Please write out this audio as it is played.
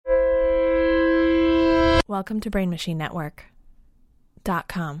Welcome to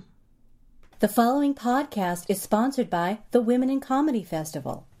BrainMachineNetwork.com. The following podcast is sponsored by the Women in Comedy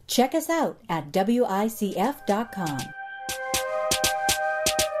Festival. Check us out at WICF.com.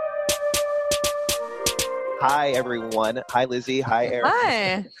 Hi, everyone. Hi, Lizzie. Hi, Eric.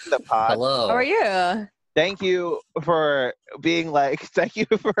 Hi. The pod. Hello. How are you? Thank you for being like, thank you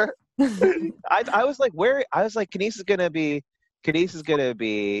for, I was like, Kenise is going to be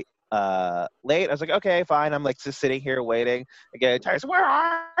late. I was like, okay, fine. I'm like just sitting here waiting. Again, Tyson, where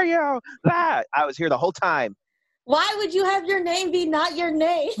are you? I was here the whole time. Why would you have your name be not your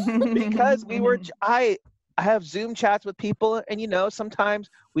name? Because I have Zoom chats with people, and sometimes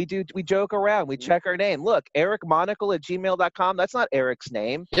we joke around. We check our name. Look, ericmonacle@gmail.com. That's not Eric's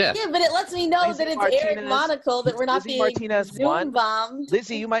name. Yeah, but it lets me know Lizzie that it's Martinez, Eric Monacle, that we're not Lizzie being Martinez Zoom bombed.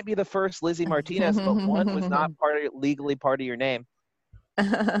 Lizzie, you might be the first Lizzie Martinez, but one was not legally part of your name.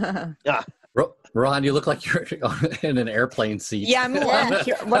 Rohan, you look like you're in an airplane seat. Yeah,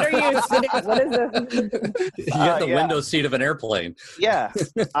 what are you sitting? What is this? You have the window seat of an airplane. Yeah,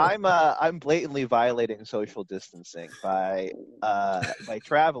 I'm blatantly violating social distancing by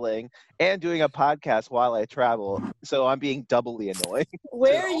traveling and doing a podcast while I travel. So I'm being doubly annoying.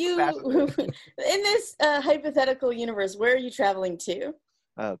 Where are you in this hypothetical universe? Where are you traveling to?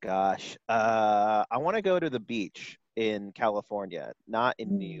 Oh gosh, I want to go to the beach in California, not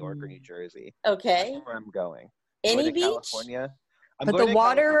in New York or New Jersey. Okay. That's where I'm going. Any to beach? California. But the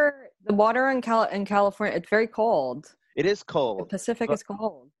water in California, it's very cold. It is cold. The Pacific is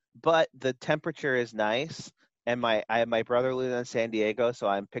cold. But the temperature is nice. And my brother lives in San Diego, so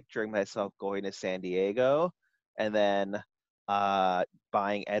I'm picturing myself going to San Diego and then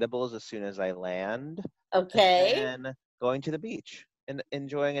buying edibles as soon as I land. Okay. And then going to the beach and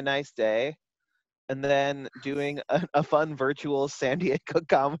enjoying a nice day. And then doing a fun virtual San Diego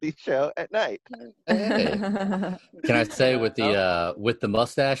comedy show at night. Hey. Can I say with the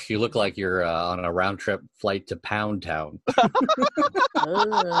mustache, you look like you're on a round trip flight to Pound Town.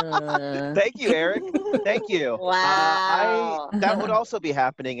 Thank you, Eric. Thank you. Wow. That would also be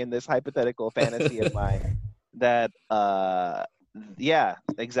happening in this hypothetical fantasy of mine. That yeah,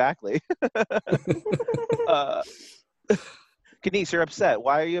 exactly. Kenise, you're upset.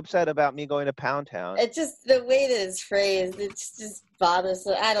 Why are you upset about me going to Pound Town? It's just the way that it's phrased. It's just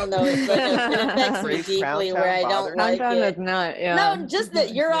bothersome. I don't know. It's like it affects me deeply where I don't like it. Not, No, just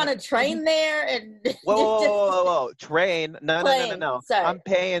that you're on a train there and whoa. Train? No. Sorry. I'm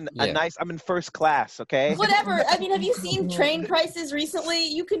paying I'm in first class, okay? Whatever. I mean, have you seen train prices recently?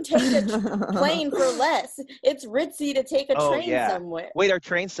 You can take a plane for less. It's ritzy to take a train somewhere. Wait, are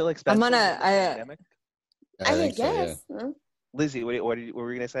trains still expensive? I guess. So, yeah. Huh? Lizzie, what were you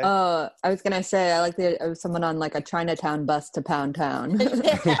going to say? I was going to say, I like someone on like a Chinatown bus to Pound Town.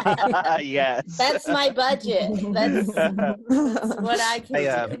 Yes. That's my budget. That's what I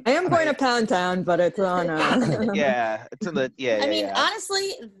can do. I am going to Pound Town, but it's on it's on the, I mean,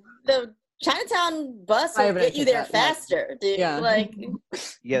 honestly, the Chinatown bus will get you there faster, dude. Yeah.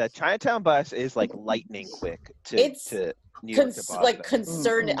 The Chinatown bus is like lightning quick to New York to Boston.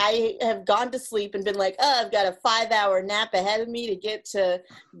 Concerned. Mm-hmm. I have gone to sleep and been like, I've got a 5-hour nap ahead of me to get to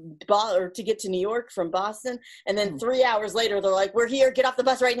New York from Boston, and then 3 hours later they're like, we're here, get off the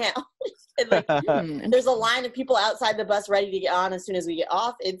bus right now. And there's a line of people outside the bus ready to get on as soon as we get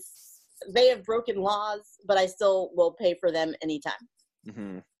off. They have broken laws, but I still will pay for them anytime.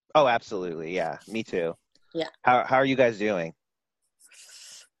 Mm-hmm. Oh, absolutely. Yeah, me too. Yeah. How are you guys doing?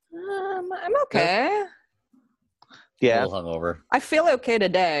 I'm okay. Yeah. A little hungover. I feel okay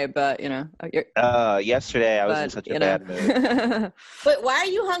today, but yesterday I was in such a bad mood. But why are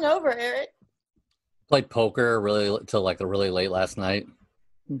you hungover, Eric? Played poker till like really late last night.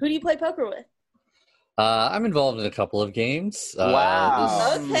 Who do you play poker with? I'm involved in a couple of games.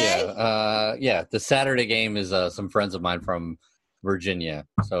 Wow. Okay. The Saturday game is some friends of mine from Virginia,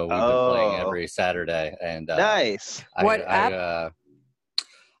 so we've been playing every Saturday. And nice. What app?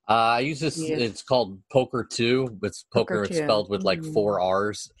 I use this. Yes. It's called Poker 2. It's poker. It's spelled with like 4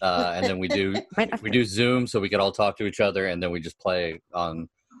 R's, and then we do Zoom so we can all talk to each other, and then we just play on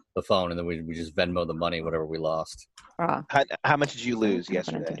the phone, and then we just Venmo the money, whatever we lost. How much did you lose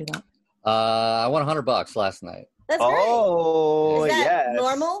yesterday? I won $100 last night. That's great. Oh, is that yes.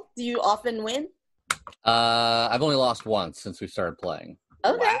 normal? Do you often win? I've only lost once since we started playing.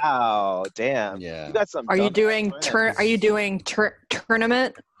 Okay. Wow, damn. Yeah. You got some. Are you doing tournament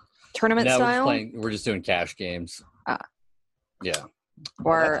style? We're just doing cash games. Yeah.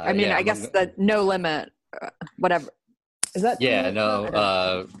 Or I guess the no limit, whatever. Is that? Yeah,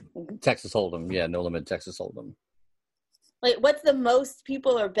 no. Texas Hold'em. Yeah, no limit Texas Hold'em. Like, what's the most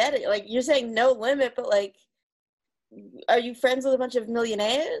people are betting? Like, you're saying no limit, but like, are you friends with a bunch of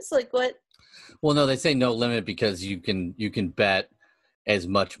millionaires? Like, what? Well, no, they say no limit because you can bet as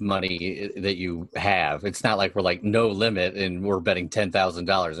much money that you have. It's not like we're like no limit and we're betting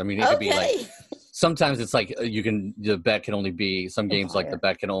 $10,000. I mean, it could be like, sometimes it's like the bet can only be, some games like the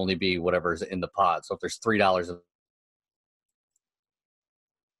bet can only be whatever's in the pot. So if there's $3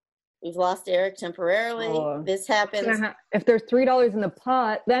 We've lost Eric temporarily. Oh. This happens. If there's $3 in the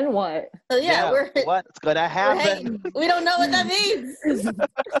pot, then what? So yeah, what's gonna happen? We don't know what that means.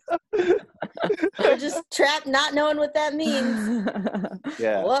 We're just trapped, not knowing what that means.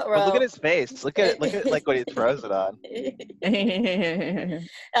 Yeah. What, well, look at his face. Look at like when he throws it on. It's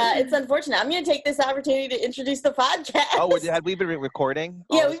unfortunate. I'm going to take this opportunity to introduce the podcast. Oh, had we been recording?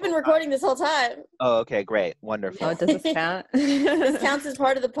 Yeah, we've been recording this whole time. Oh, okay, great, wonderful. Oh, does this count? This counts as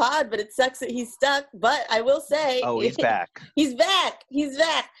part of the pod, but it sucks that he's stuck. But I will say, he's back. He's back.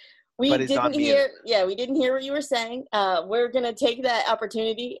 We didn't hear what you were saying. We're going to take that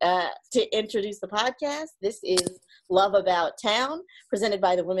opportunity to introduce the podcast. This is Love About Town, presented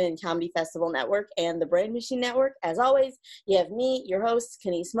by the Women in Comedy Festival Network and the Brain Machine Network. As always, you have me, your host,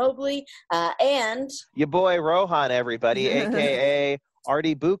 Kenise Mobley, and your boy Rohan, everybody, a.k.a.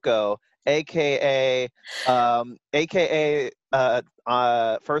 Artie Bucco, a.k.a.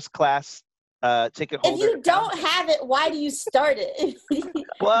 First Class ticket holder. If you don't have it, why do you start it?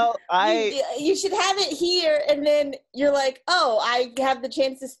 Well, you should have it here, and then you're like, oh, I have the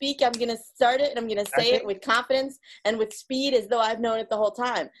chance to speak. I'm going to start it, and I'm going to say it with confidence and with speed as though I've known it the whole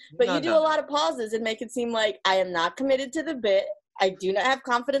time. But you do a lot of pauses and make it seem like I am not committed to the bit. I do not have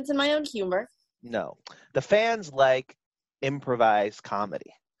confidence in my own humor. No. The fans like improvised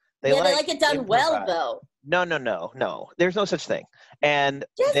comedy. They like it done well, though. No. There's no such thing. And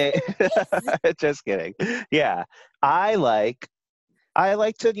yes. Just kidding. Yeah. I like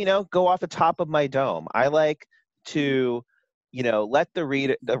to, go off the top of my dome. I like to, let the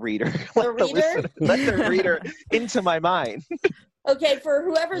reader into my mind. Okay, for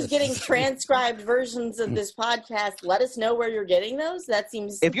whoever's getting transcribed versions of this podcast, let us know where you're getting those. That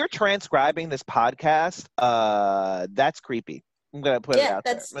seems. If you're transcribing this podcast, that's creepy. I'm gonna put it out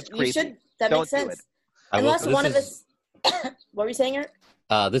there. That's creepy. You should. That makes sense. Unless one of us. What were you saying, Eric?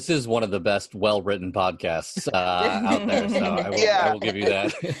 This is one of the best well-written podcasts out there, so I will give you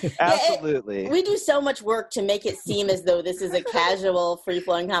that. Absolutely. We do so much work to make it seem as though this is a casual,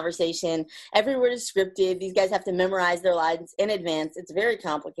 free-flowing conversation. Every word is scripted. These guys have to memorize their lines in advance. It's very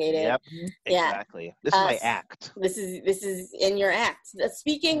complicated. Yep. Yeah. Exactly. This is my act. This is in your act.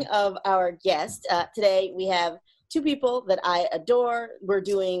 Speaking of our guest, today we have two people that I adore. We're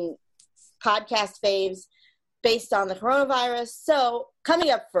doing podcast faves based on the coronavirus. So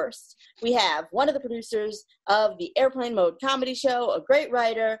coming up first, we have one of the producers of the Airplane Mode comedy show, a great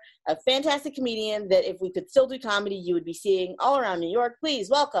writer, a fantastic comedian that if we could still do comedy, you would be seeing all around New York.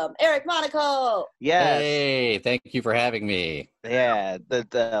 Please welcome Eric Monaco. Yes. Hey, thank you for having me. Yeah,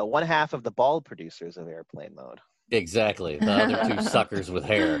 the one half of the bald producers of Airplane Mode. Exactly. The other two suckers with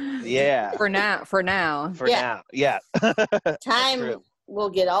hair. Yeah. For now. Now. Yeah. Time will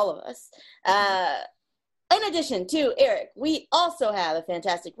get all of us. In addition to Eric, we also have a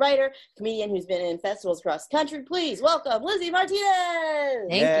fantastic writer, comedian who's been in festivals across the country. Please welcome Lizzie Martinez.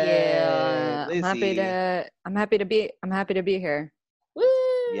 Thank you. I'm happy to be here. Woo!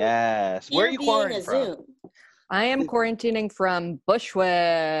 Yes. Where are you quarantining from? I am quarantining from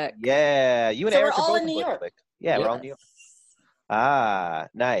Bushwick. Yeah. You and Eric are all both in New York. Bushwick. Yeah, we're all in New York. Ah,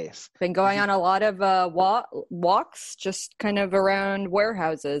 nice. Been going on a lot of walks, just kind of around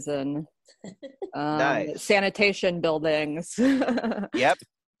warehouses and nice. Sanitation buildings. Yep.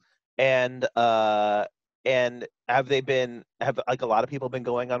 And have like a lot of people been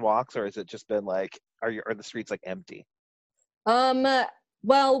going on walks, or has it just been like are the streets like empty?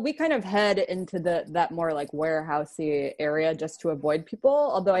 Well, we kind of head into that more like warehousey area just to avoid people.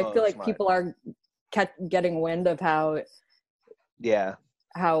 Although I feel like people are getting wind of how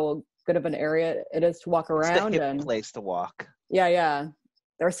good of an area it is to walk around. It's the hip place to walk. Yeah.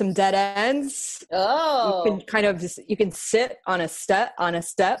 There are some dead ends. Oh, you can sit on a step.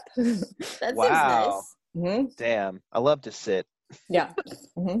 That seems nice. Mm-hmm. Damn, I love to sit. Yeah.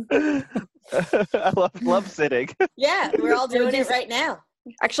 Mm-hmm. I love sitting. Yeah, we're all doing it right now.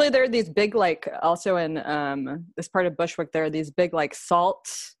 Actually, there are these big, like, also in this part of Bushwick, there are these big, like, salt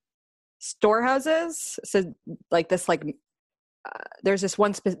storehouses. So, like, this, like, there's this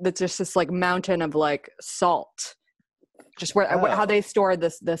one that's just this, like, mountain of, like, salt. Just how they store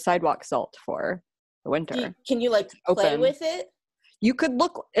the sidewalk salt for the winter. Can you, like, play with it? You could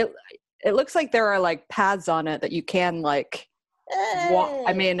look. it looks like there are like paths on it that you can like walk.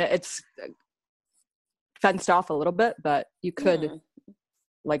 I mean, it's fenced off a little bit, but you could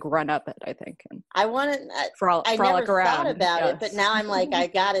like run up it, I think. And I want to I never thought about it, but now I'm like, I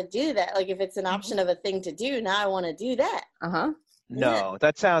gotta do that. Like if it's an option of a thing to do, now I want to do that. No,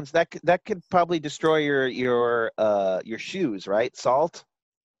 that sounds that could probably destroy your shoes, right? Salt.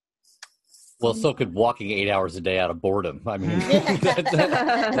 Well, so could walking 8 hours a day out of boredom. I mean,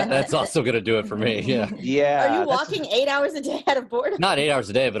 that's also going to do it for me. Yeah. Yeah. Are you walking 8 hours a day out of boredom? Not 8 hours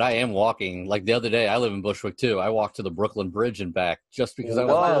a day, but I am walking. Like the other day, I live in Bushwick too. I walked to the Brooklyn Bridge and back just because I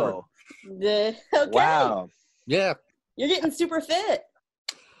was bored. Okay. Wow. Yeah. You're getting super fit.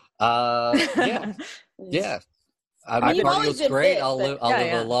 Yeah. Yeah. My cardio's great. I'll live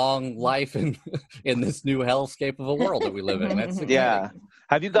a long life in this new hellscape of a world that we live in. That's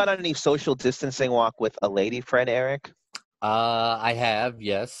Have you gone on any social distancing walk with a lady friend, Eric? I have,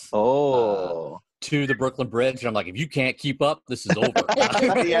 yes. Oh. To the Brooklyn Bridge, and I'm like, if you can't keep up, this is over.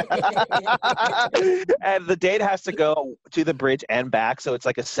 And the date has to go to the bridge and back, so it's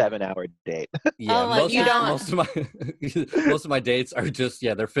like a 7-hour date. Yeah, most of my dates are just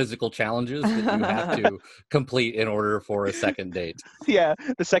they're physical challenges that you have to complete in order for a second date. Yeah,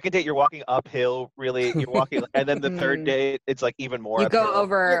 the second date you're walking uphill, really, you're walking, and then the third date it's like even more. You uphill. go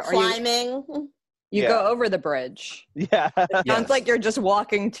over you're climbing. You go over the bridge. Yeah. It sounds like you're just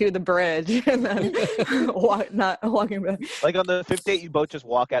walking to the bridge and then not walking back. Like on the fifth date, you both just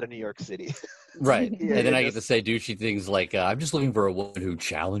walk out of New York City. Right. And then I get to say douchey things like, I'm just looking for a woman who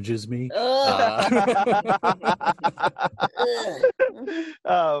challenges me. Oh,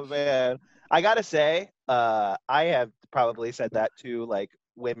 man. I got to say, I have probably said that to like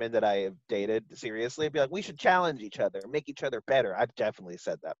women that I have dated seriously. Be like, we should challenge each other, make each other better. I've definitely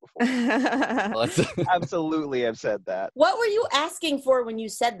said that before. Absolutely have said that. What were you asking for when you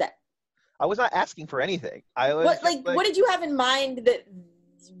said that? I was not asking for anything. I was what did you have in mind that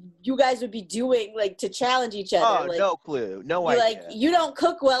you guys would be doing like to challenge each other? Oh, like, no clue. No idea. Like, you don't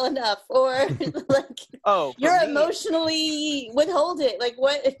cook well enough, or like you're emotionally withhold it. Like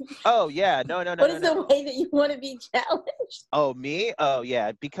what? Oh yeah, no. What is the way that you want to be challenged? Oh, me? Oh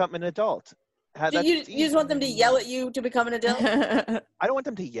yeah, become an adult. You just want them to yell at you to become an adult? I don't want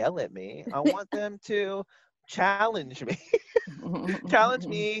them to yell at me. I want them to challenge me. Challenge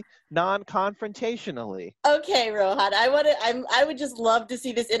me non-confrontationally. Okay, Rohan, I would just love to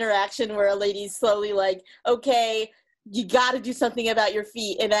see this interaction where a lady's slowly like, okay, you got to do something about your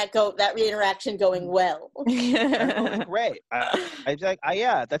feet, and that interaction going well. Great.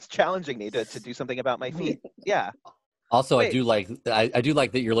 Yeah, that's challenging me to do something about my feet. Yeah. Also, I do like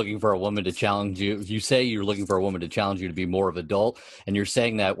that you're looking for a woman to challenge you. You say you're looking for a woman to challenge you to be more of an adult, and you're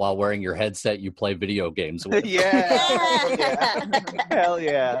saying that while wearing your headset you play video games with. Yeah. Hell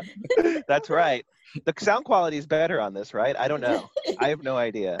yeah. That's right. The sound quality is better on this, right? I don't know. I have no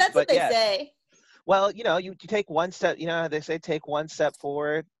idea. That's what they say. Well, you take one step, they say take one step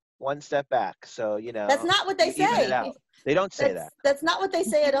forward, one step back. So, That's not what they say. They don't say that. That's not what they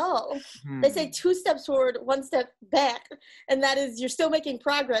say at all. They say 2 steps forward, 1 step back. And that is, you're still making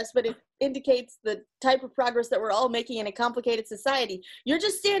progress, but it indicates the type of progress that we're all making in a complicated society. You're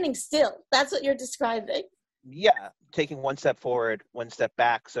just standing still. That's what you're describing. Yeah. Taking 1 step forward, 1 step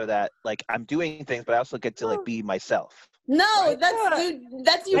back, so that like I'm doing things, but I also get to like be myself. No, right?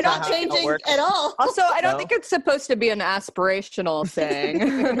 That's you not changing at all. Also, I don't think it's supposed to be an aspirational thing.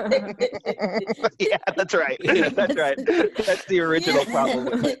 Yeah, that's right. That's right. That's the original problem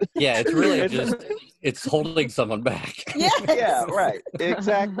with it. Yeah, it's really it's holding someone back. Yes. Yeah, right.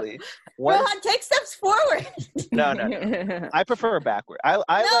 Exactly. Rohan, take steps forward. No. I prefer backward. I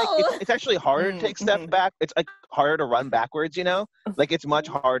like it's actually harder to take steps back. It's like harder to run backwards, Like it's much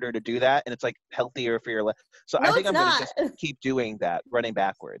harder to do that, and it's like healthier for your life. So I think I'm going to just keep doing that, running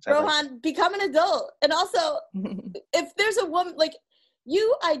backwards. Rohan, become an adult. And also, if there's a woman, like,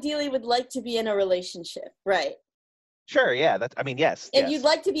 you ideally would like to be in a relationship, right? Sure, yeah. Yes. And you'd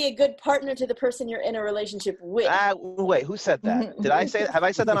like to be a good partner to the person you're in a relationship with. Wait, who said that? Did I say that? Have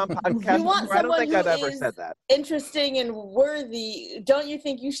I said that on podcast? You want I don't think I've ever said that. Interesting and worthy. Don't you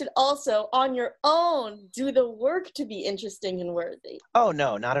think you should also, on your own, do the work to be interesting and worthy? Oh,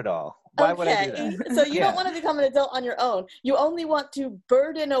 no, not at all. Why would I do that? So you don't want to become an adult on your own. You only want to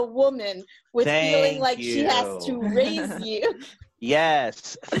burden a woman with feeling like she has to raise you.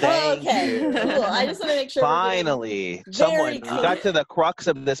 Yes. Thank you. Cool. I just want to make sure. Finally, we got to the crux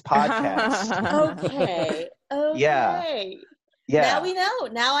of this podcast. Okay. Yeah. Now we know.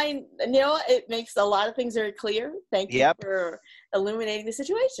 Now it makes a lot of things very clear. Thank you for illuminating the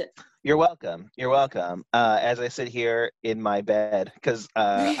situation. You're welcome. You're welcome. As I sit here in my bed, because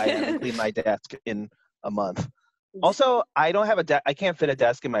I haven't cleaned my desk in a month. Also, I don't have I can't fit a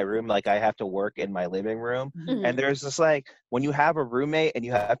desk in my room. Like, I have to work in my living room. Mhm. And there's just like, when you have a roommate and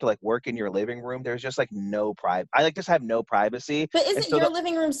you have to like work in your living room, there's just like no privacy. I like just have no privacy. But isn't so your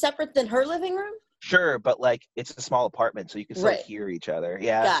living room separate than her living room? Sure, but like it's a small apartment, so you can still Right. hear each other.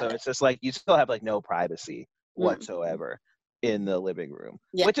 Yeah, Got so it. it's just like you still have like no privacy whatsoever in the living room.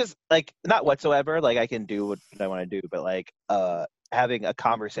 Yeah. Which is like not whatsoever. Like I can do what I want to do, but like having a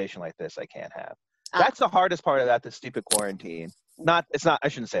conversation like this, I can't have. That's the hardest part about this stupid quarantine. It's not. I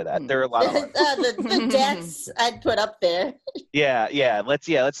shouldn't say that. There are a lot of the deaths I'd put up there. Yeah. Let's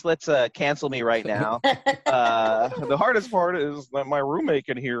cancel me right now. The hardest part is that my roommate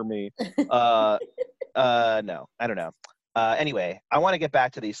can hear me. No, I don't know. Anyway, I want to get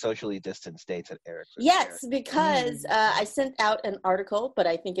back to these socially distanced dates at Eric's. Yes, because I sent out an article, but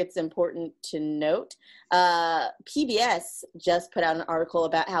I think it's important to note. PBS just put out an article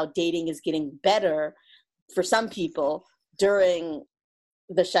about how dating is getting better for some people during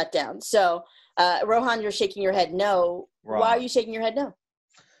the shutdown. So, Rohan, you're shaking your head no. Wrong. Why are you shaking your head no?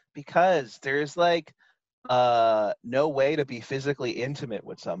 Because there's like no way to be physically intimate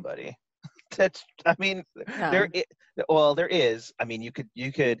with somebody. There is. I mean, you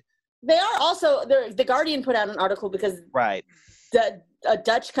could. They are also the Guardian put out an article because right. A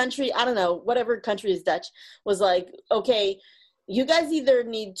Dutch country, I don't know, whatever country is Dutch, was like, okay, you guys either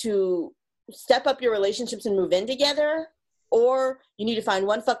need to step up your relationships and move in together, or you need to find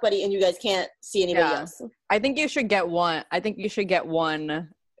one fuck buddy and you guys can't see anybody else. I think you should get one.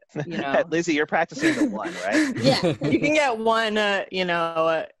 You know, Lizzie, you're practicing the one, right? Yeah, you can get one.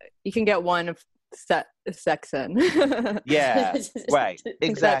 You can get one sex in. Yeah, right.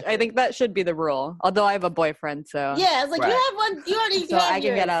 Exactly. I think that should be the rule. Although I have a boyfriend, so yeah, I was like, right. you have one. You already. So I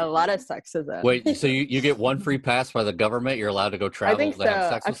can get a lot of sexes in. Wait, so you get one free pass by the government? You're allowed to go travel? I think so.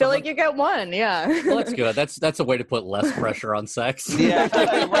 Have sex I with feel someone? like you get one. Yeah. Well, that's good. That's a way to put less pressure on sex. Yeah,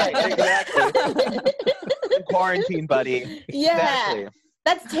 right. Exactly. Quarantine, buddy. Yeah. Exactly.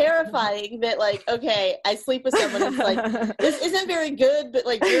 That's terrifying that, like, okay, I sleep with someone. It's like, this isn't very good, but,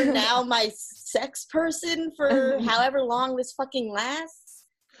 like, you're now my sex person for however long this fucking lasts.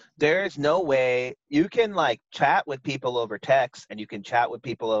 There's no way you can, like, chat with people over text, and you can chat with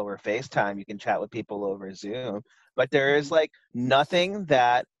people over FaceTime. You can chat with people over Zoom. But there is, like, nothing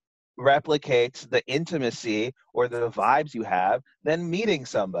that replicates the intimacy or the vibes you have than meeting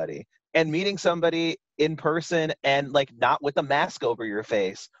somebody. And meeting somebody in person and like not with a mask over your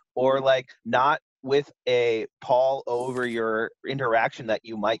face or like not with a pall over your interaction that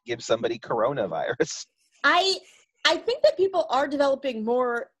you might give somebody coronavirus. I think that people are developing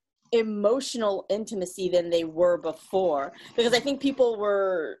more emotional intimacy than they were before, because I think people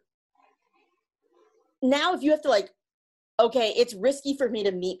were now, if you have to like, okay, it's risky for me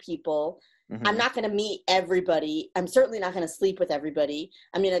to meet people. Mm-hmm. I'm not going to meet everybody. I'm certainly not going to sleep with everybody.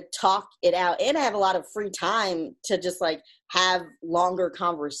 I'm going to talk it out. And I have a lot of free time to just like have longer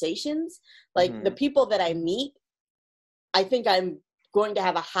conversations. Like the people that I meet, I think I'm going to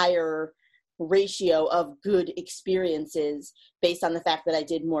have a higher ratio of good experiences based on the fact that I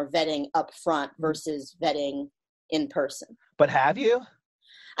did more vetting up front versus vetting in person. But have you?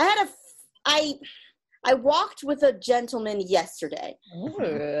 I walked with a gentleman yesterday.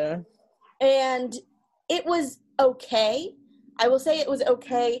 Ooh. And it was okay. I will say it was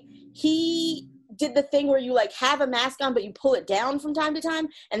okay. He did the thing where you like have a mask on, but you pull it down from time to time.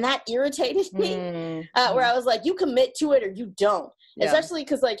 And that irritated me, where I was like, you commit to it or you don't. Yeah. Especially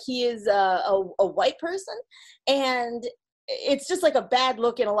because like he is a white person. And it's just like a bad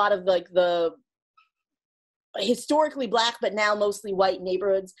look in a lot of like the historically black, but now mostly white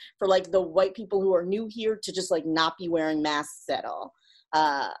neighborhoods for like the white people who are new here to just like not be wearing masks at all.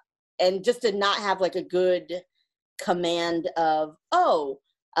 And just to not have like a good command of,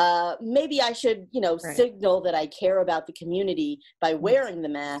 maybe I should, signal that I care about the community by wearing the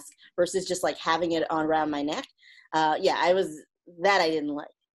mask versus just like having it on around my neck. I didn't like.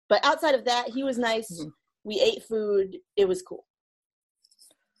 But outside of that, he was nice. Mm-hmm. We ate food. It was cool.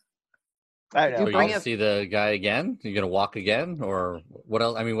 I don't know. Are you going to see the guy again? Are you going to walk again? Or what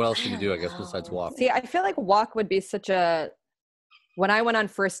else? I mean, what else can you do, I guess, besides walk? See, I feel like walk would be such a... When I went on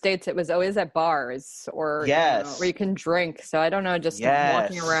first dates, it was always at bars or where you can drink. So I don't know, just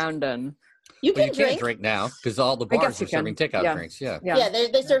walking around and you can can't drink now because all the bars are serving takeout drinks. Yeah,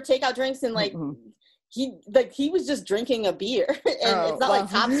 they serve takeout drinks and like he was just drinking a beer and it's not like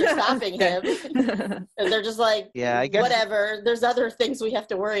cops are stopping him. And they're just like, I guess whatever. There's other things we have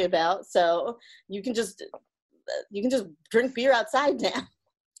to worry about, so you can just. You can just drink beer outside now.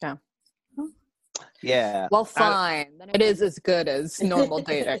 Yeah. Yeah. Well, fine. Then it is as good as normal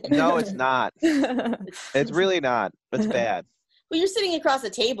dating. No, it's not. It's really not. It's bad. Well, you're sitting across a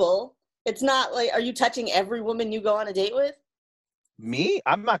table. It's not like, are you touching every woman you go on a date with? Me?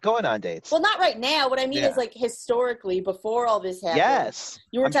 I'm not going on dates. Well, not right now. What I mean is, like, historically, before all this happened. Yes.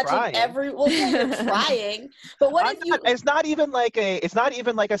 You were touching trying. Well, yeah, you're trying. But what if you? It's not even like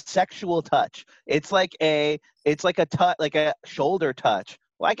a sexual touch. It's like a touch, like a shoulder touch.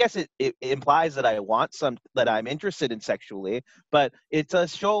 Well, I guess it implies that I want that I'm interested in sexually, but it's a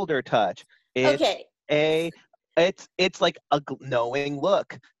shoulder touch. It's It's like a knowing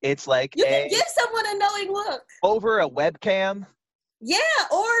look. It's like you can give someone a knowing look over a webcam. Yeah,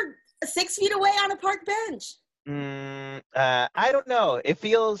 or 6 feet away on a park bench. I don't know.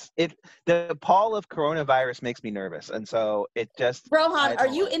 The pall of coronavirus makes me nervous, and so it just. Rohan, are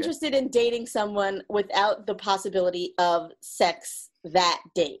you interested in dating someone without the possibility of sex that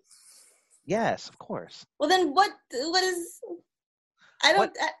date? Yes, of course. Well, then what is? I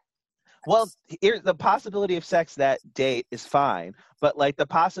don't. Well, the possibility of sex that date is fine, but like the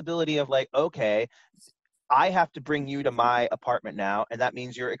possibility of like, okay, I have to bring you to my apartment now, and that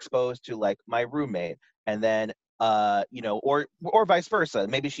means you're exposed to like my roommate, and then or vice versa.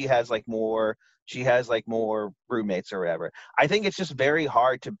 Maybe she has more roommates or whatever. I think it's just very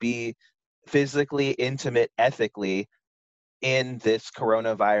hard to be physically intimate ethically in this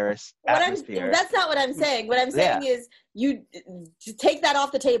coronavirus atmosphere. That's not what I'm saying. What I'm saying is you take that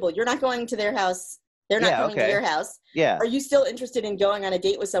off the table. You're not going to their house. They're not going to your house. Yeah. Are you still interested in going on a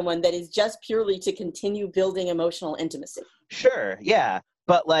date with someone that is just purely to continue building emotional intimacy? Sure. Yeah.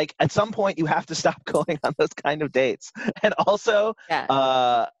 But like at some point you have to stop going on those kind of dates. And also,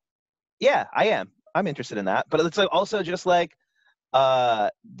 I am. I'm interested in that. But it's like also just like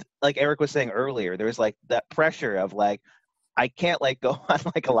Eric was saying earlier, there's like that pressure of like, I can't like go on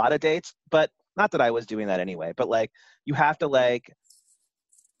like a lot of dates, but not that I was doing that anyway, but like you have to like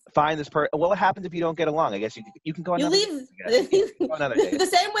find this person. What happens if you don't get along? I guess you can go on another date. The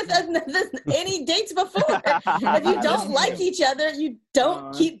same with any dates before. If you don't like each other, you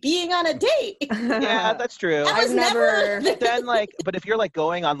don't keep being on a date. Yeah, that's true. I've never. But if you're like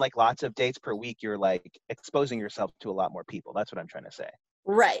going on like lots of dates per week, you're like exposing yourself to a lot more people. That's what I'm trying to say.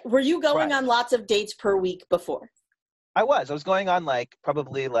 Right. Were you going on lots of dates per week before? I was going on like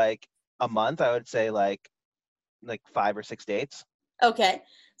probably like a month. I would say like 5 or 6 dates. Okay.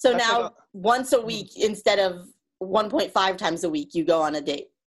 So that's now once a week instead of 1.5 times a week, you go on a date.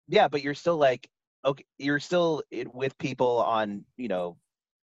 Yeah, but you're still like, okay, you're still with people on,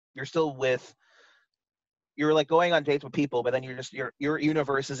 you're like going on dates with people, but then your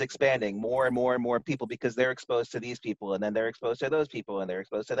universe is expanding more and more and more people because they're exposed to these people, and then they're exposed to those people, and they're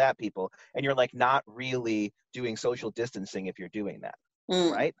exposed to that people, and you're like not really doing social distancing if you're doing that,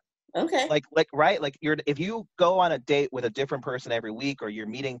 right? Okay. If you go on a date with a different person every week, or you're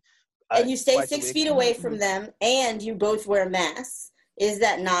meeting, and you stay 6 feet away from them, and you both wear masks, is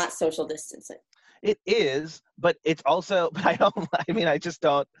that not social distancing? It is, but it's also. But I just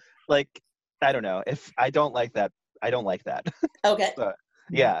don't like. I don't know. If I don't like that, I don't like that. Okay. So,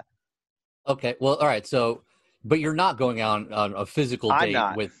 yeah. Okay. Well, all right. So, but you're not going on a physical date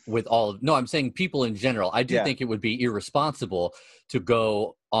with all of. No, I'm saying people in general. I do think it would be irresponsible to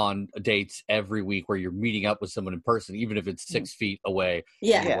go on dates every week where you're meeting up with someone in person, even if it's 6 feet away.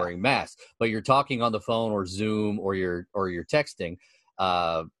 And you're wearing masks, but you're talking on the phone or Zoom or you're texting.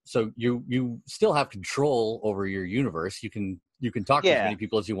 So you still have control over your universe. You can talk to as many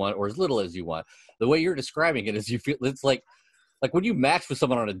people as you want or as little as you want. The way you're describing it is you feel it's like when you match with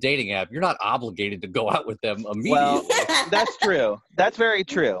someone on a dating app, you're not obligated to go out with them immediately. Well, that's true. That's very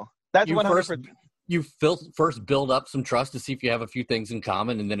true. That's 100%. You first build up some trust to see if you have a few things in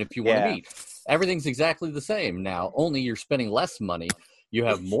common, and then if you want to meet. Everything's exactly the same now, only you're spending less money. You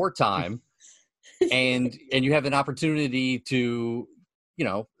have more time, and you have an opportunity to,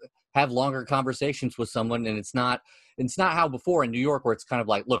 have longer conversations with someone, and it's not how before in New York where it's kind of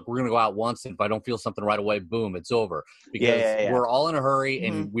like, look, we're going to go out once, and if I don't feel something right away, boom, it's over. Because we're all in a hurry,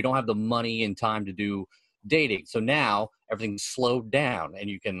 and we don't have the money and time to do dating. So now everything's slowed down, and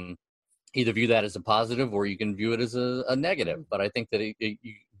you can either view that as a positive or you can view it as a negative. But I think that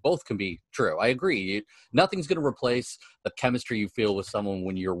both can be true. I agree. Nothing's going to replace the chemistry you feel with someone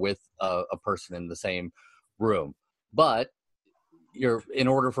when you're with a person in the same room. But in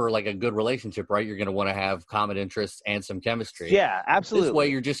order for like a good relationship, right, you're going to want to have common interests and some chemistry. Yeah, absolutely. This way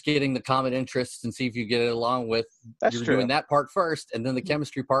you're just getting the common interests and see if you get it along with. That's you're true. Doing that part first, and then the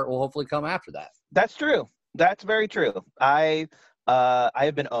chemistry part will hopefully come after that. That's true. That's very true. I I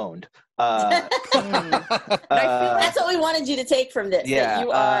have been owned. That's what we wanted you to take from this. Yeah, that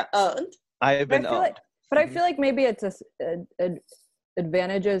you are owned. I have been owned. But I feel like maybe it's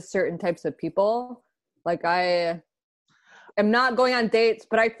advantages certain types of people. Like I am not going on dates,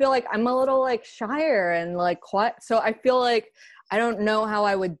 but I feel like I'm a little like shyer and like quiet. So I feel like I don't know how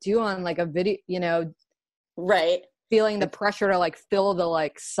I would do on like a video, right. Feeling the pressure to like fill the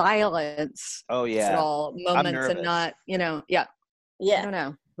like silence. Oh yeah. All moments and not, yeah. Yeah. I don't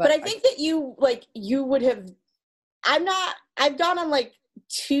know. But I think that you would have, I've gone on like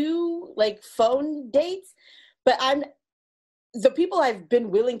 2 like phone dates, but the people I've been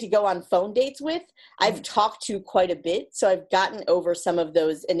willing to go on phone dates with, I've talked to quite a bit. So I've gotten over some of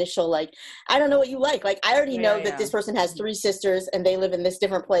those initial, like, I don't know what you like. Like, I already know that this person has 3 sisters and they live in this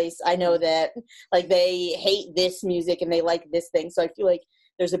different place. I know that, like, they hate this music and they like this thing. So I feel like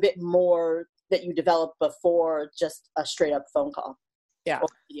there's a bit more that you develop before just a straight up phone call. Yeah. Or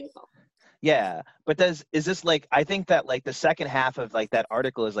video call. Yeah, but is this like, I think that like the second half of like that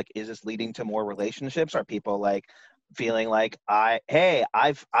article is like, is this leading to more relationships? Are people like feeling like I've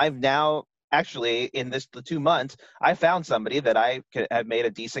now actually in the 2 months I found somebody that I have made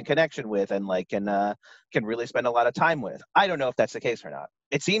a decent connection with and like can really spend a lot of time with. I don't know if that's the case or not.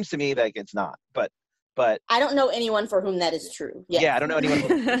 It seems to me like it's not, but I don't know anyone for whom that is true. Yeah, I don't know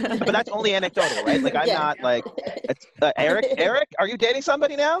anyone. But that's only anecdotal, right? Like I'm not like Eric, are you dating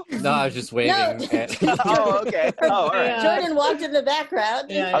somebody now? No, I was just waiting. No. Oh, okay. Oh, all right. Yeah. Jordan walked in the background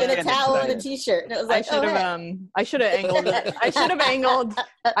in a towel and a t-shirt, and it was like, I should have angled it.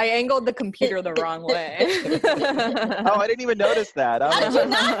 I angled the computer the wrong way. Oh, I didn't even notice that. How did you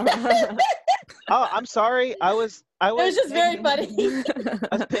not? Oh, I'm sorry. It was just very funny.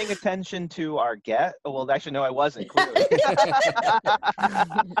 I was paying attention to our guest. Well, actually, no, I wasn't. Clearly.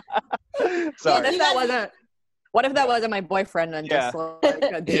 Sorry. What if that wasn't my boyfriend and just like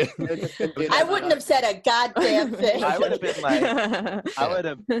I wouldn't have said a goddamn thing. I would have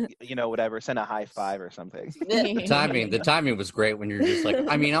been like, whatever, send a high five or something. The timing was great when you're just like,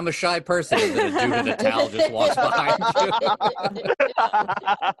 I mean, I'm a shy person, and then a dude in a towel just walks behind you.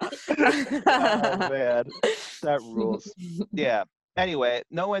 Oh man, that rules. Yeah. Anyway,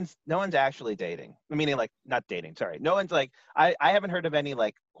 no one's actually dating. Meaning, like, not dating. Sorry, no one's like. I haven't heard of any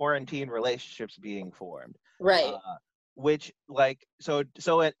like quarantine relationships being formed. Right. Which like so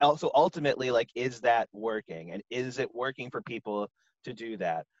it also ultimately like, is that working, and is it working for people to do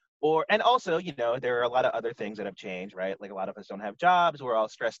that? And also, there are a lot of other things that have changed, right? Like a lot of us don't have jobs. We're all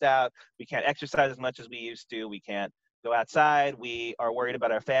stressed out. We can't exercise as much as we used to. We can't go outside. We are worried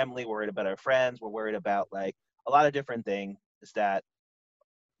about our family. Worried about our friends. We're worried about like a lot of different things that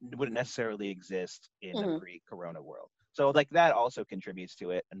wouldn't necessarily exist in the pre-corona world. So like that also contributes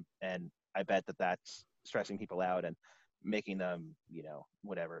to it. And I bet that's stressing people out and making them,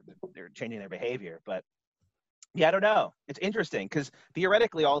 whatever, they're changing their behavior. But yeah, I don't know. It's interesting because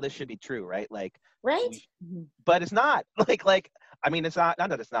theoretically all this should be true, right? Like, right. But it's not like, I mean, it's not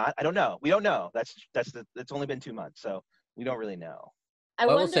that it's not, I don't know. We don't know. It's only been 2 months. So we don't really know. I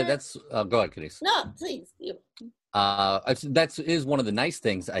will say that's, go ahead, Denise. No, please. That is one of the nice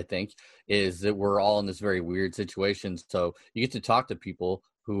things, I think, is that we're all in this very weird situation. So you get to talk to people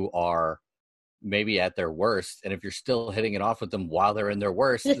who are maybe at their worst. And if you're still hitting it off with them while they're in their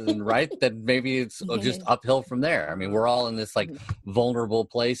worst, then maybe it's just uphill from there. I mean, we're all in this like vulnerable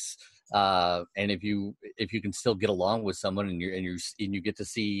place. And if you can still get along with someone and you get to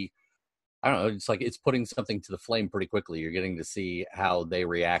see, I don't know, it's like it's putting something to the flame pretty quickly. You're getting to see how they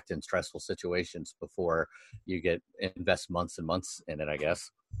react in stressful situations before you invest months and months in it, I guess.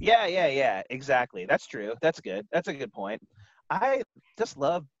 Yeah, exactly. That's true. That's good. That's a good point. I just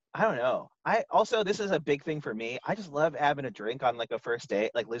love, I don't know. This is a big thing for me. I just love having a drink on like a first date.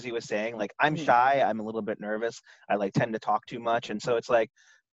 Like Lizzie was saying, like I'm shy. I'm a little bit nervous. I like tend to talk too much. And so it's like,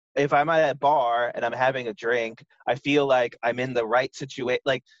 if I'm at a bar and I'm having a drink, I feel like I'm in the right situation.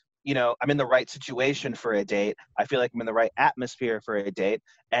 Like, I'm in the right situation for a date. I feel like I'm in the right atmosphere for a date.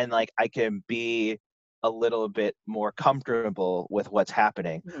 And like, I can be a little bit more comfortable with what's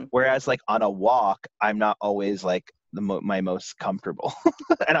happening. Whereas like on a walk, I'm not always like my most comfortable.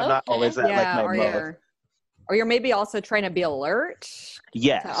 And I'm not always at like my most. Or you're maybe also trying to be alert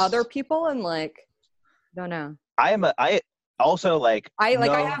to other people and like, I don't know. I have a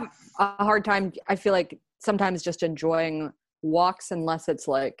hard time. I feel like sometimes just enjoying walks unless it's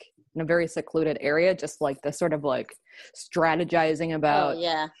like in a very secluded area, just like the sort of like strategizing about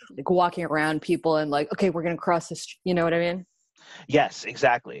like walking around people and like, okay, we're going to cross this, you know what I mean? Yes,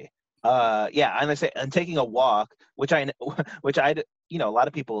 exactly. And I say, and taking a walk, which I you know, a lot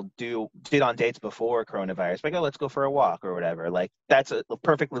of people did on dates before coronavirus, like, oh, let's go for a walk or whatever. Like, that's a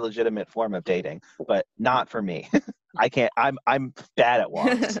perfectly legitimate form of dating, but not for me. I can't. I'm bad at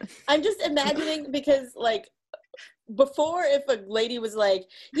walks. I'm just imagining, because like before, if a lady was like,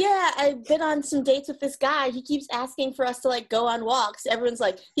 yeah, I've been on some dates with this guy, he keeps asking for us to like go on walks, everyone's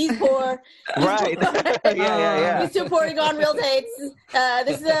like, he's poor. Right. Yeah. He's too poor to go on real dates.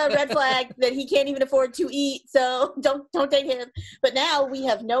 This is a red flag that he can't even afford to eat, so don't date him. But now we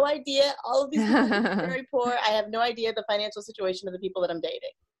have no idea. All of these people are very poor. I have no idea the financial situation of the people that I'm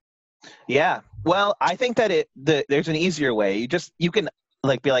dating. Yeah. Well, I think that there's an easier way. You can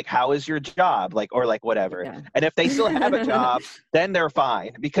like be like, how is your job? Like, or like whatever. Yeah. And if they still have a job, then they're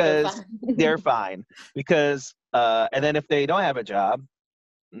fine because they're fine because, and then if they don't have a job,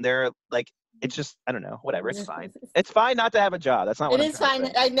 they're like, it's just, I don't know, whatever. It's fine. It's fine not to have a job. That's not what it is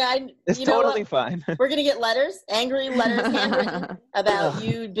fine. It's totally fine. We're going to get angry letters handwritten about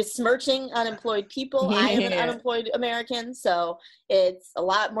you besmirching unemployed people. I am an unemployed American, so it's a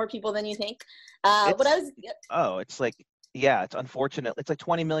lot more people than you think. It's like, yeah, it's unfortunate. It's like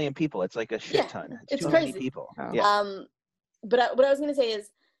 20 million people. It's like a shit ton. It's too crazy. Many people. Oh. Yeah. But what I was going to say is,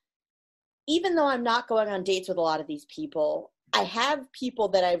 even though I'm not going on dates with a lot of these people, I have people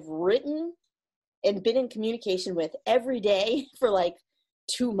that I've written and been in communication with every day for like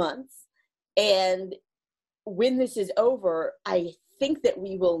 2 months. And when this is over, I think that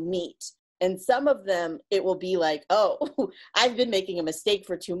we will meet. And some of them, it will be like, oh, I've been making a mistake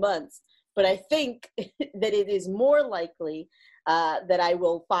for 2 months. But I think that it is more likely that I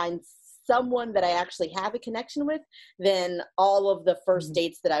will find someone that I actually have a connection with than all of the first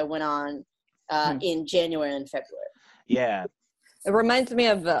dates that I went on in January and February. Yeah. It reminds me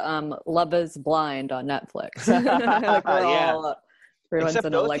of Love is Blind on Netflix. Like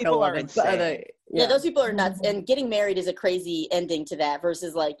Except those people are insane. Yeah, those people are nuts. And getting married is a crazy ending to that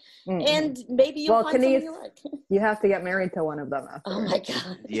versus like, and maybe you'll find someone you like. You have to get married to one of them. Oh my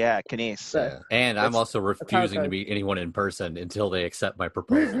God. Yeah, Kanice. Yeah. And I'm also refusing to meet anyone in person until they accept my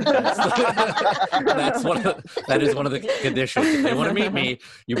proposal. That is one of the conditions. If they want to meet me,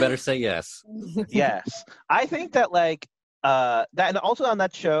 you better say yes. Yes. I think that like, that, and also on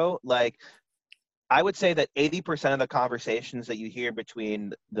that show, like, I would say that 80% of the conversations that you hear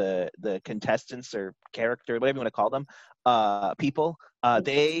between the contestants or character, whatever you want to call them, people,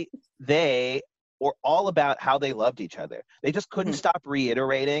 they were all about how they loved each other. They just couldn't stop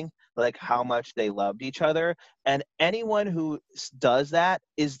reiterating like how much they loved each other. And anyone who does that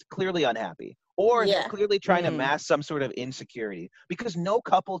is clearly unhappy or is clearly trying to mask some sort of insecurity, because no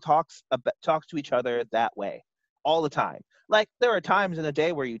couple talks to each other that way all the time. Like, there are times in the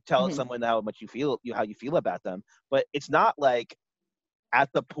day where you tell someone how much you feel, how you feel about them, but it's not like at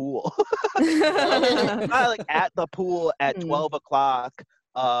the pool. It's not like at the pool at 12 o'clock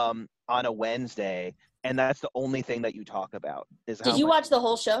on a Wednesday, and that's the only thing that you talk about. Did you watch the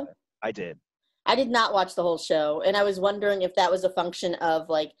whole show? I did. I did not watch the whole show, and I was wondering if that was a function of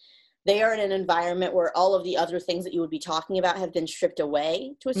like, they are in an environment where all of the other things that you would be talking about have been stripped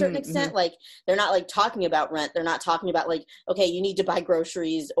away to a certain extent. Like, they're not like talking about rent. They're not talking about like, okay, you need to buy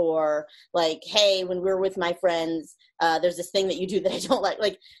groceries, or like, hey, when we're with my friends, there's this thing that you do that I don't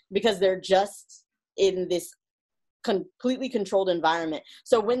like, because they're just in this completely controlled environment.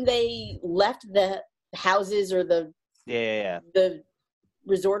 So when they left the houses or the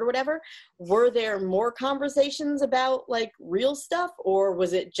resort or whatever, were there more conversations about like real stuff, or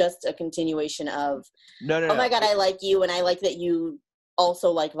was it just a continuation of oh my God, I like you and I like that you also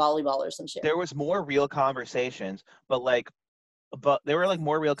like volleyball or some shit? There was more real conversations, but there were like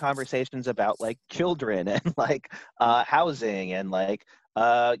more real conversations about like children and like housing and like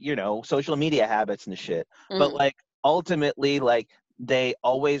social media habits and shit. But like ultimately, like, they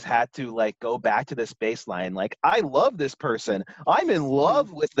always had to like go back to this baseline. Like, I love this person. I'm in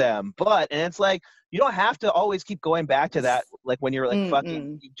love with them. And it's like, you don't have to always keep going back to that. Like, when you're like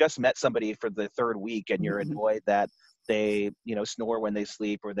fucking, you just met somebody for the third week and you're annoyed that they, snore when they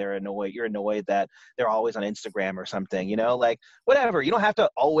sleep, or you're annoyed that they're always on Instagram or something, like whatever. You don't have to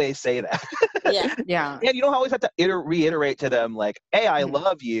always say that. Yeah. And you don't always have to reiterate to them like, hey, I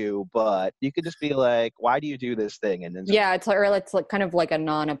love you, but you could just be like, why do you do this thing? And then it's like kind of like a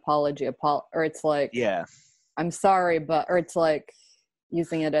non-apology, or it's like, I'm sorry, or it's like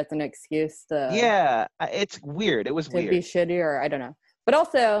using it as an excuse to it's weird. It was to weird. Be shitty, or I don't know. But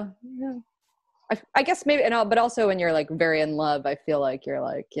also, I guess maybe, but also when you're like very in love, I feel like you're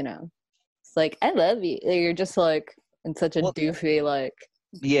like, it's like, I love you. You're just like in such a doofy, like,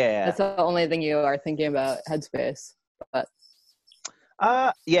 that's the only thing you are thinking about headspace. But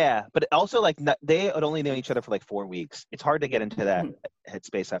Yeah, but also like they would only know each other for like 4 weeks. It's hard to get into that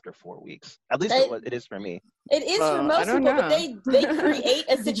headspace after 4 weeks. At least it is for me. It is for most people, but they create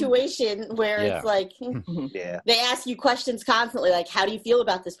a situation where it's like they ask you questions constantly, like, how do you feel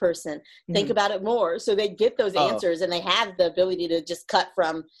about this person? Think about it more. So they get those answers, and they have the ability to just cut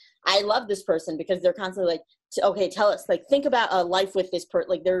from, I love this person, because they're constantly like, okay, tell us, like, think about a life with this person.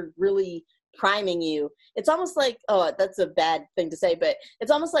 Like, they're really priming you. It's almost like, that's a bad thing to say, but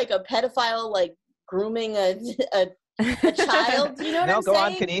it's almost like a pedophile, like, grooming a child. You know what I'm saying? No, go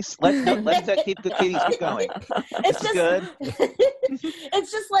on, Kenise. Let's keep going. It's just good.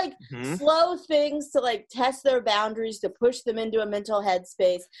 It's just like slow things to like test their boundaries, to push them into a mental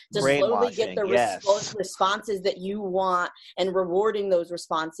headspace, to slowly get the responses that you want, and rewarding those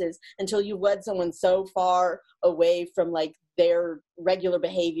responses until you've led someone so far away from like their regular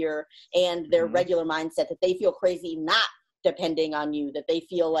behavior and their regular mindset that they feel crazy not depending on you, that they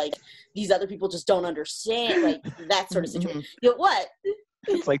feel like these other people just don't understand, like that sort of situation. You know what?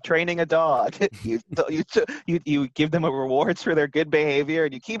 It's like training a dog. You give them rewards for their good behavior,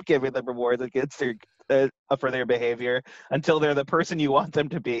 and you keep giving them rewards against for their behavior until they're the person you want them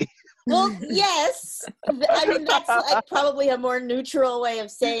to be. Well, yes. I mean, that's like probably a more neutral way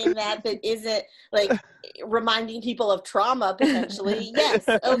of saying that isn't like reminding people of trauma potentially. Yes,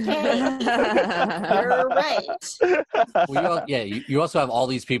 okay. You're right. Well, you also have all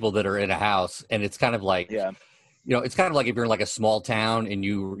these people that are in a house, and it's kind of like you know, it's kind of like if you're in like a small town and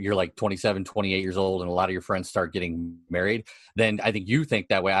you're like 27, 28 years old and a lot of your friends start getting married, then I think you think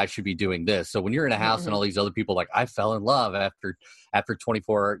that way, I should be doing this. So when you're in a house and all these other people, like, I fell in love after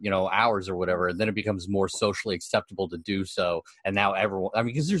 24, hours or whatever, and then it becomes more socially acceptable to do so. And now everyone, I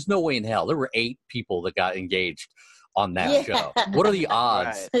mean, because there's no way in hell, there were 8 people that got engaged on that show. What are the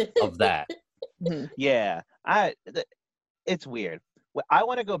odds of that? Yeah, it's weird. I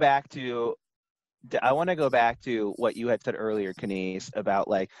want to go back to what you had said earlier, Kenise, about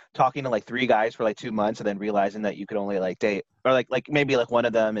like talking to like 3 guys for like 2 months and then realizing that you could only like date, or like maybe like one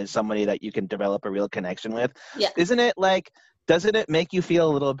of them is somebody that you can develop a real connection with. Yeah. Doesn't it make you feel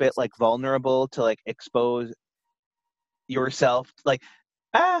a little bit like vulnerable to like expose yourself, like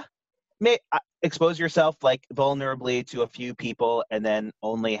expose yourself like vulnerably to a few people and then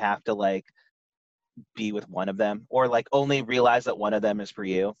only have to like be with one of them, or like only realize that one of them is for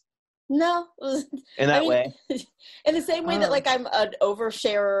you? No. In that way? In the same way that like I'm an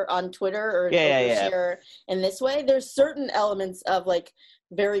oversharer on Twitter or an oversharer in this way, there's certain elements of like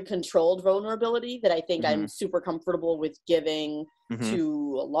very controlled vulnerability that I think I'm super comfortable with giving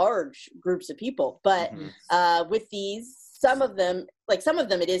to large groups of people. But with these, some of them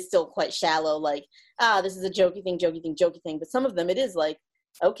it is still quite shallow, like, this is a jokey thing. But some of them it is like,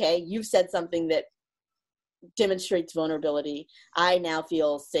 okay, you've said something that demonstrates vulnerability. I now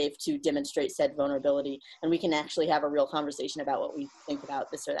feel safe to demonstrate said vulnerability, and we can actually have a real conversation about what we think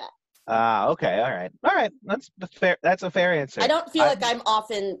about this or that. Okay. All right. That's fair. That's a fair answer. I don't feel like I'm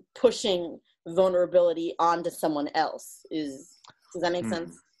often pushing vulnerability onto someone else. Does that make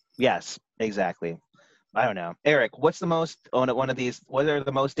sense? Yes, exactly. I don't know. Eric, what's the most on one of these? What are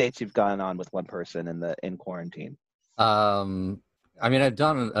the most dates you've gone on with one person in quarantine? I mean, I've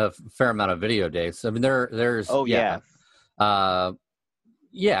done a fair amount of video dates. I mean, there's. Oh yeah. I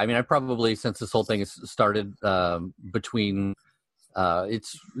mean, I probably, since this whole thing has started, between. I'm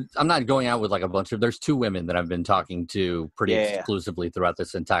not going out with like a bunch of. There's 2 women that I've been talking to pretty exclusively throughout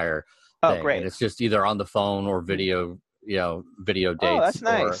this entire thing. Oh, great! And it's just either on the phone or video. Video dates. Oh, that's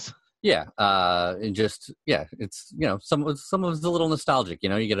nice. And just it's some of it's a little nostalgic.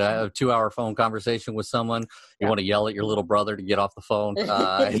 You get a 2-hour phone conversation with someone. You want to yell at your little brother to get off the phone.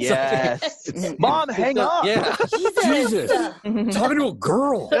 Yes, Mom, hang up. Yeah, Jesus, talking to a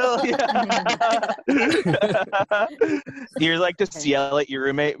girl. You're like just yell at your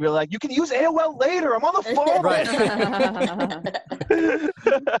roommate. You're like, you can use AOL later. I'm on the phone.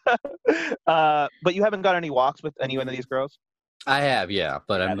 But you haven't got any walks with any one of these girls? I have,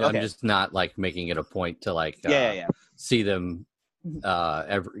 but I'm just not like making it a point to like see them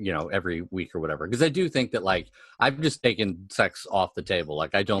every week or whatever, because I do think that like I've just taken sex off the table.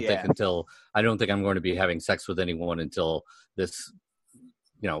 Like I don't think I'm going to be having sex with anyone until this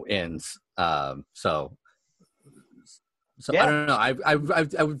ends. So I don't know.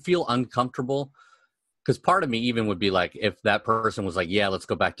 I would feel uncomfortable. Because part of me even would be like, if that person was like, yeah, let's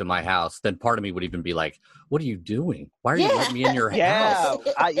go back to my house, then part of me would even be like, what are you doing? Why are you letting me in your house?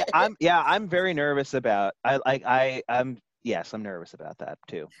 I'm very nervous about, I'm nervous about that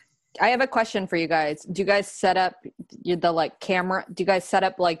too. I have a question for you guys. Do you guys set up the like camera? Do you guys set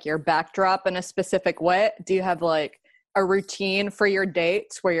up like your backdrop in a specific way? Do you have like a routine for your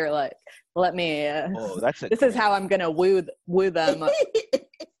dates where you're like, let me, this is how I'm going to woo them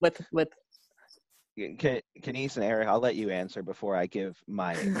with. Kenise and Eric, I'll let you answer before I give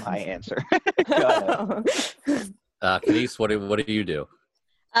my answer. Go ahead. Kenise, what do you do?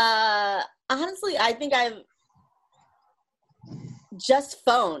 Honestly, I think I've just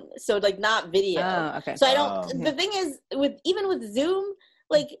phone, so like not video. Okay. So I don't. The thing is, even with Zoom,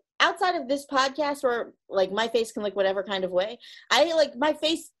 like outside of this podcast, or like my face can look whatever kind of way, I like my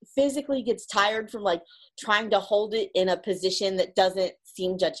face physically gets tired from like trying to hold it in a position that doesn't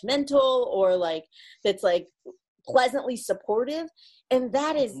seem judgmental or like that's like pleasantly supportive, and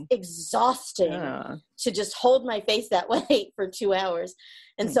that is exhausting to just hold my face that way for 2 hours.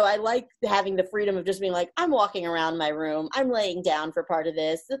 And so I like having the freedom of just being like, I'm walking around my room, I'm laying down for part of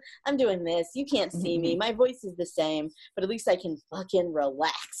this, I'm doing this, you can't see me, my voice is the same, but at least I can fucking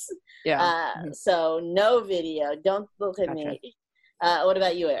relax. So no video, don't look at me. What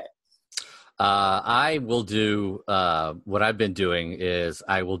about you, Eric? I will do what I've been doing is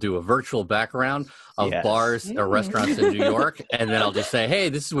I will do a virtual background of bars or restaurants in New York, and then I'll just say, hey,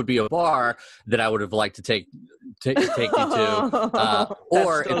 this would be a bar that I would have liked to take you to.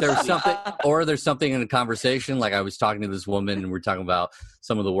 Or if there's something, or there's something in a conversation, like I was talking to this woman and we're talking about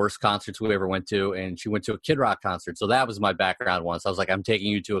some of the worst concerts we ever went to, and she went to a Kid Rock concert. So that was my background once. I was like, I'm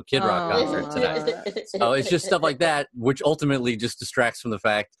taking you to a Kid Rock concert tonight. So it's just stuff like that, which ultimately just distracts from the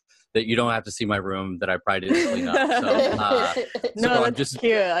fact that you don't have to see my room that I probably didn't clean up. So, I'm just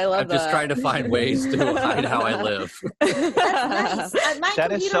cute. I love that. I'm just trying to find ways to hide how I live. That's nice. My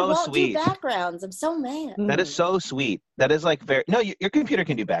that computer is so won't sweet. do backgrounds. I'm so mad. That is so sweet. That is like very. No, your computer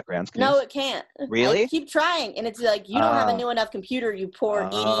can do backgrounds. No, it can't. Really? I keep trying, and it's like you don't have a new enough computer, you poor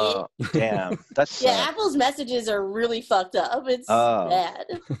idiot. Damn, that's Apple's messages are really fucked up. It's bad.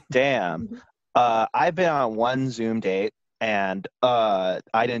 Damn. I've been on one Zoom date. And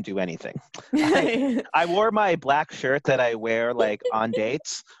I didn't do anything. I wore my black shirt that I wear like on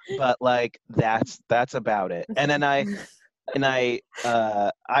dates, but like that's about it. And then I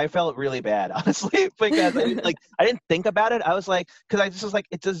felt really bad, honestly, because I didn't think about it. I was like, because I just was like,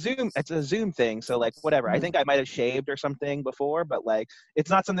 it's a Zoom thing, so like whatever. I think I might have shaved or something before, but like it's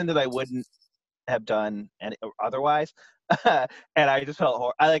not something that I wouldn't have done otherwise. And I just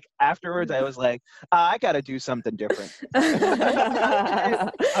felt afterwards I was like, I gotta do something different.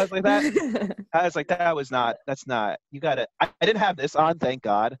 I was like, that's not, you gotta, I didn't have this on, thank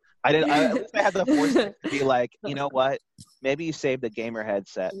God. At least I had the foresight to be like, you know what, maybe you saved the gamer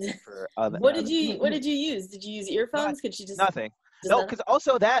headset for other. What did you use? Did you use earphones? Could you just nothing? No, because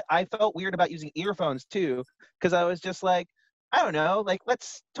also that I felt weird about using earphones too, because I was just like, I don't know, like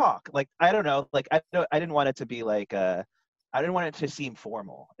let's talk, like I don't know, like I didn't want it to be like I didn't want it to seem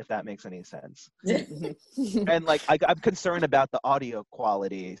formal, if that makes any sense. And like I'm concerned about the audio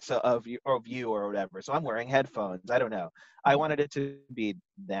quality of you or whatever. So I'm wearing headphones. I don't know. I wanted it to be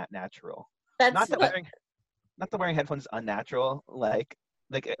that natural. Not that wearing headphones is unnatural. Like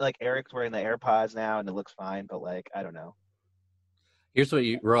Eric's wearing the AirPods now and it looks fine, but like I don't know. Here's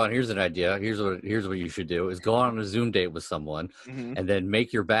an idea. Here's what you should do is go on a Zoom date with someone and then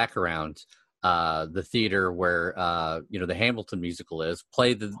make your background the theater where the Hamilton musical is,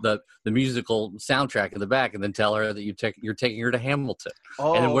 play the musical soundtrack in the back, and then tell her that you're taking her to Hamilton.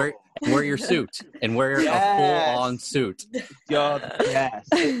 And then wear your suit and wear a full-on suit. Yes.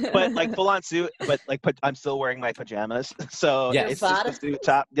 But like full-on suit, but like I'm still wearing my pajamas. So it's just the suit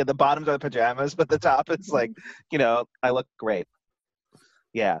top. Yeah, the bottoms are the pajamas, but the top is like, I look great.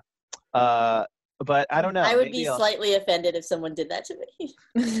 Yeah. But I don't know. I would be slightly offended if someone did that to me.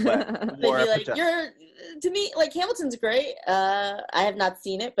 They'd be like, to me, like, Hamilton's great. I have not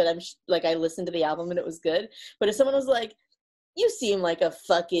seen it, but I listened to the album and it was good. But if someone was like, you seem like a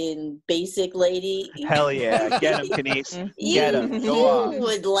fucking basic lady. Hell yeah. Get him, Kenise. Get him. Go on. You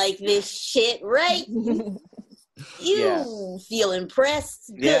would like this shit, right? You feel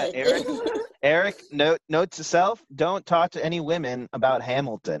impressed. Good. Yeah, Eric, note to self, don't talk to any women about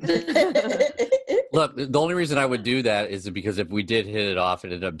Hamilton. Look, the only reason I would do that is because if we did hit it off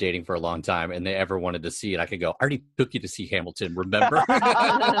and ended up dating for a long time and they ever wanted to see it, I could go, I already took you to see Hamilton, remember?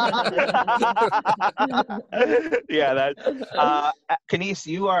 Yeah,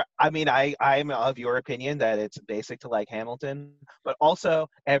 Kenise, I'm of your opinion that it's basic to like Hamilton, but also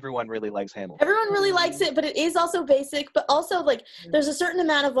everyone really likes Hamilton. Everyone really likes it, but it is also basic, but also like there's a certain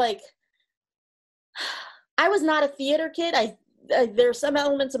amount of like, I was not a theater kid. There are some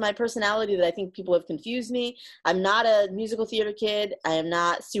elements of my personality that I think people have confused me. I'm not a musical theater kid. I am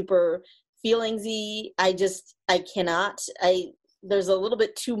not super feelingsy. I cannot. there's a little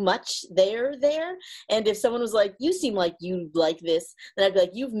bit too much there. And if someone was like, you seem like you like this, then I'd be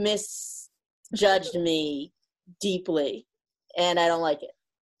like, you've misjudged me deeply, and I don't like it.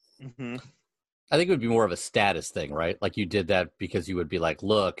 Mm-hmm. I think it would be more of a status thing, right? Like you did that because you would be like,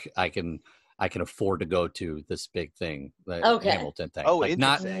 look, I can afford to go to this big thing, the Hamilton thing. Oh, like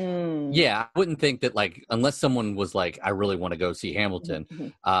interesting. Yeah, I wouldn't think that, like, unless someone was like, I really want to go see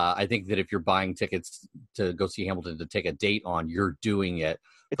Hamilton. I think that if you're buying tickets to go see Hamilton to take a date on, you're doing it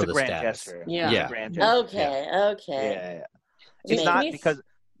for the status. Gesture. Yeah. Grand gesture. Okay. Yeah. It's not because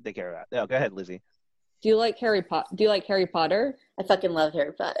they care about it. No, go ahead, Lizzie. Do you like Harry Potter? I fucking love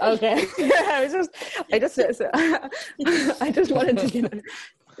Harry Potter. Okay. I just wanted to get it.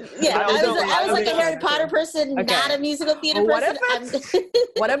 Yeah, I was like a Harry Potter person, not a musical theater person.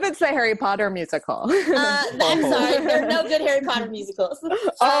 What if it's a Harry Potter musical? I'm sorry, there are no good Harry Potter musicals.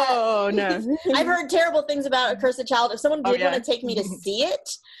 No. I've heard terrible things about A Cursed Child. If someone did want to take me to see it,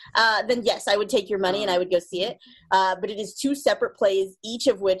 then yes, I would take your money and I would go see it. But it is 2 separate plays, each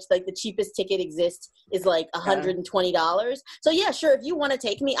of which, like, the cheapest ticket exists is like $120. So yeah, sure, if you want to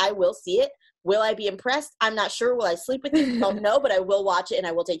take me, I will see it. Will I be impressed? I'm not sure. Will I sleep with you? Don't know, but I will watch it and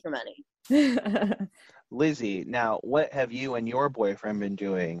I will take your money. Lizzie, now what have you and your boyfriend been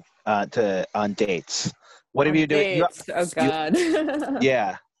doing on dates? What have you doing? Oh God.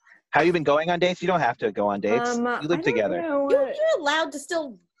 Yeah. Have you been going on dates? You don't have to go on dates. You live together. You're allowed to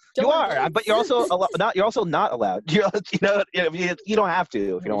still. You are, but you're also not. You're also not allowed. You don't have to if you don't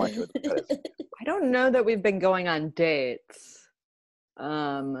want to. I don't know that we've been going on dates.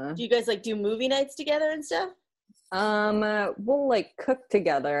 Do you guys like do movie nights together and stuff? We'll like cook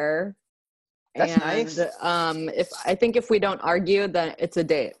together. That's nice. If we don't argue, then it's a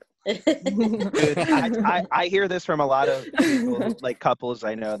date. Dude, I hear this from a lot of people, like couples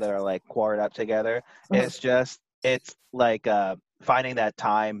I know that are like quartered up together. It's like finding that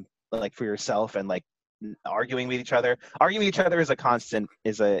time like for yourself and like arguing with each other. Arguing with each other is a constant.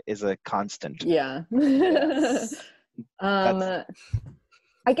 Yeah.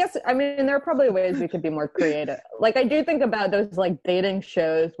 I guess, I mean, there are probably ways we could be more creative. Like, I do think about those, like, dating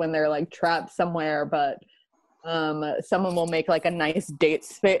shows when they're, like, trapped somewhere, but someone will make, like, a nice date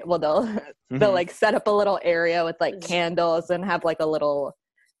space. Well, they'll, like, set up a little area with, like, candles and have, like, a little,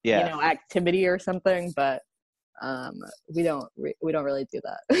 activity or something, but we don't really do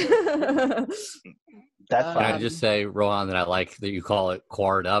that. That's fine. Can I just say, Rohan, that I like that you call it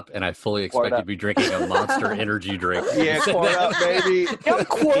quartered up, and I fully expect you to be drinking a Monster energy drink. Yeah, quartered up, baby. I'm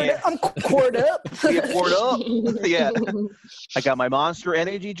quartered up. Yeah, quartered up. Yeah. I got my Monster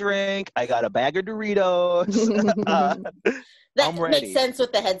energy drink. I got a bag of Doritos. That makes sense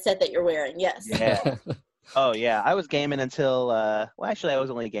with the headset that you're wearing, yes. Yeah. Oh, yeah. I was gaming until, actually, I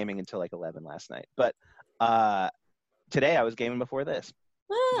was only gaming until like 11 last night. But today I was gaming before this.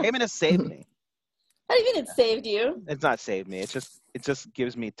 Gaming has saved me. How do you mean it saved you? It's not saved me. It just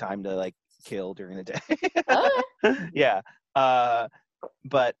gives me time to like kill during the day. Okay. Yeah.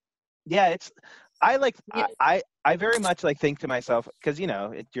 But yeah, I very much like think to myself, because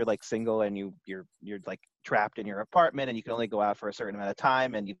you're like single and you're like trapped in your apartment and you can only go out for a certain amount of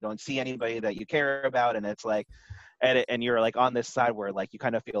time and you don't see anybody that you care about, and it's like and you're like on this side where like you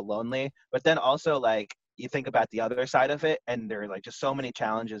kind of feel lonely, but then also like you think about the other side of it, and there are like just so many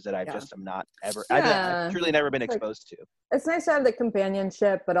challenges that I just am not ever. I've truly never been exposed to. It's nice to have the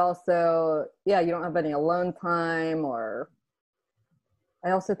companionship, but also, you don't have any alone time. Or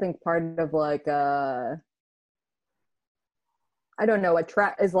I also think part of like I don't know,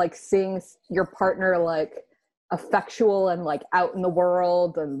 is like seeing your partner like effectual and like out in the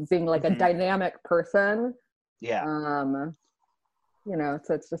world and being like a dynamic person. Yeah. So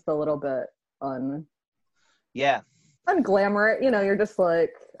it's just a little bit unglamorous. You're just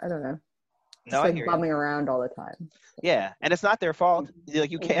like, I don't know. Just like bumming around all the time. Yeah, and it's not their fault.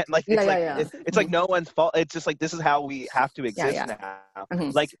 Like you can't like it's like no one's fault. It's just like this is how we have to exist now. Mm-hmm.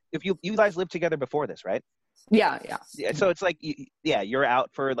 Like if you guys lived together before this, right? Yeah. So it's like you're out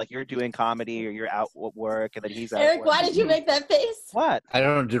for like you're doing comedy or you're out at work, and then he's out. Eric, why did you make that face? What? I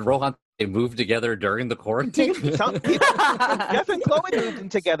don't know. Did Rohan move together during the quarantine? Some people, Jeff and Chloe moved in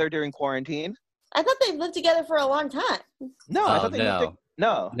together during quarantine. I thought they lived together for a long time. No, I thought they moved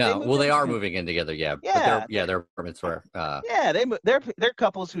no. Well, they are moving in together. Yeah. Yeah. But their apartments were. They're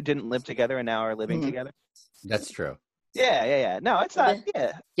couples who didn't live together and now are living together. That's true. Yeah. No, it's not.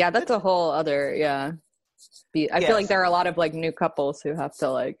 Yeah, that's a whole other. Yeah. I feel like there are a lot of like new couples who have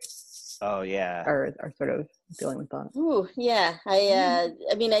to like. Oh yeah. Are sort of dealing with that. Ooh, yeah. I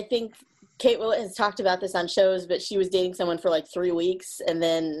mean, I think Kate Willett has talked about this on shows, but she was dating someone for like 3 weeks, and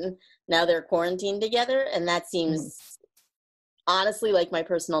then now they're quarantined together, and that seems honestly like my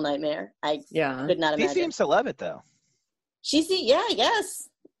personal nightmare. I could not imagine. She seems to love it though. Yeah, I guess.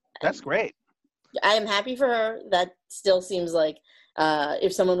 That's great. I am happy for her. That still seems like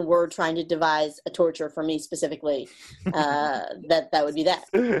if someone were trying to devise a torture for me specifically, that would be that.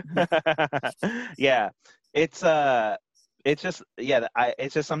 Yeah, it's just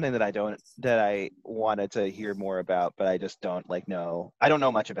it's just something that I wanted to hear more about, but I just don't know. I don't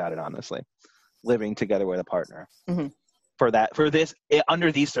know much about it, honestly. Living together with a partner. Mm-hmm.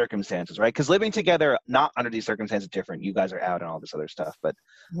 Under these circumstances, right? Because living together, not under these circumstances, different. You guys are out and all this other stuff, but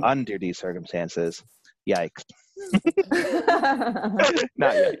under these circumstances, yikes.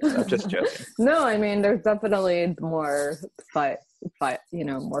 Not yikes. I'm just joking. No, I mean, there's definitely more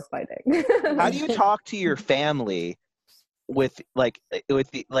more fighting. How do you talk to your family with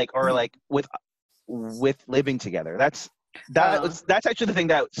living together? That's actually the thing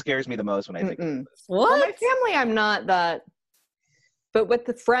that scares me the most when I think of this. What? Well, my family, I'm not that. But with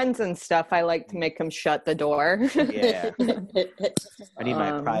the friends and stuff, I like to make them shut the door. Yeah. I need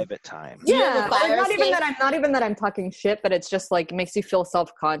my private time. Yeah. Not even that I'm talking shit, but it's just like makes you feel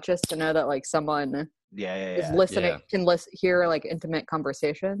self-conscious to know that like someone is listening, can hear like intimate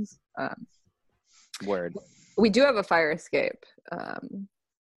conversations. Word. We do have a fire escape.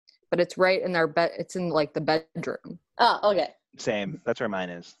 But it's right in their bed. It's in like the bedroom. Oh, okay. Same. That's where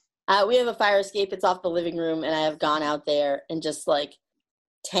mine is. We have a fire escape. It's off the living room, and I have gone out there and just like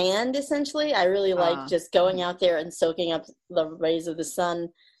tanned. Essentially, I really like just going out there and soaking up the rays of the sun,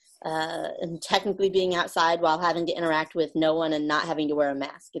 and technically being outside while having to interact with no one and not having to wear a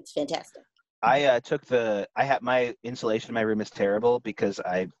mask. It's fantastic. My insulation in my room is terrible because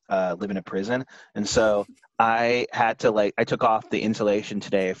I live in a prison, and so I had to I took off the insulation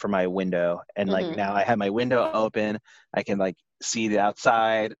today for my window, and now I have my window open. I can see the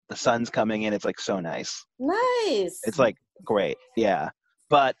outside, the sun's coming in. It's so nice. Nice. It's great. Yeah.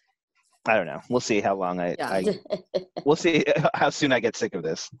 But I don't know. We'll see how long we'll see how soon I get sick of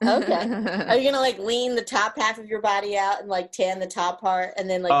this. Okay. Are you going to lean the top half of your body out and tan the top part and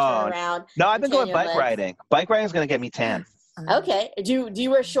then turn around? No, I've been going bike riding. Bike riding is going to get me tan. Okay. Do you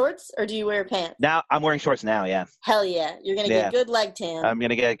wear shorts or do you wear pants? Now I'm wearing shorts now. Yeah. Hell yeah. You're going to get a good leg tan. I'm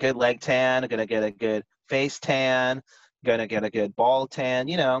going to get a good leg tan. I'm going to get a good face tan. Gonna get a good ball tan,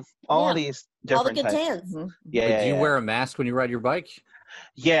 all these different all the good types. Tans. Mm-hmm. Yeah. Do you wear a mask when you ride your bike?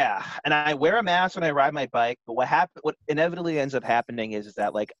 Yeah, and I wear a mask when I ride my bike. But what inevitably ends up happening is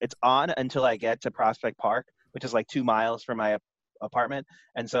that it's on until I get to Prospect Park, which is 2 miles from my apartment,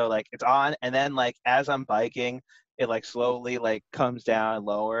 and so it's on, and then as I'm biking, it slowly comes down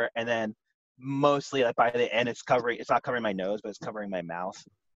lower, and then mostly by the end it's not covering my nose, but it's covering my mouth,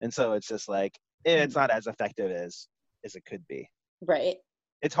 and so it's just it's not as effective as it could be. Right.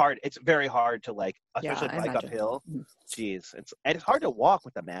 It's hard. It's very hard to especially bike uphill. Jeez. It's hard to walk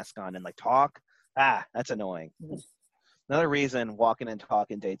with the mask on and talk. That's annoying. Another reason walking and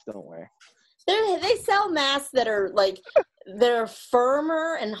talking dates don't work. They sell masks that are they're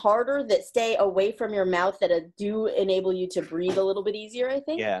firmer and harder that stay away from your mouth that do enable you to breathe a little bit easier, I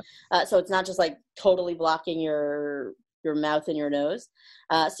think. Yeah. So it's not just totally blocking your mouth and your nose.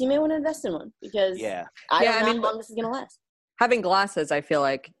 So you may want to invest in one because I don't know how long this is going to last. Having glasses, I feel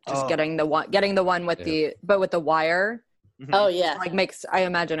just getting the one with with the wire. Mm-hmm. Oh yeah, I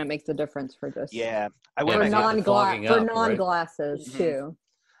imagine it makes a difference for just I wear for non-glasses right? too.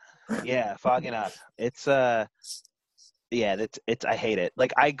 Yeah, fogging up. It's it's I hate it.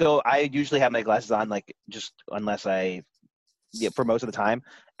 I usually have my glasses on just unless for most of the time,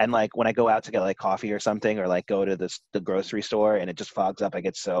 and when I go out to get coffee or something or go to the grocery store and it just fogs up, I'm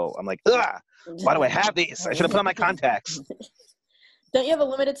ugh, why do I have these? I should have put on my contacts. Don't you have a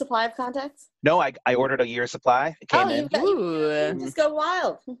limited supply of contacts? No, I ordered a year's supply. It came in. You just go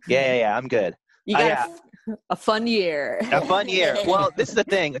wild. Yeah, I'm good. You got a fun year. A fun year. Well, this is the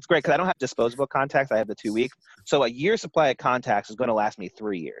thing. It's great because I don't have disposable contacts. I have the 2 week. So a year's supply of contacts is going to last me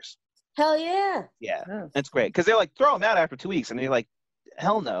 3 years. Hell yeah. Yeah, that's great. Because they're throw them out after 2 weeks. And you're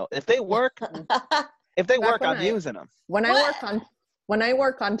hell no. If they work, I'm using them. When I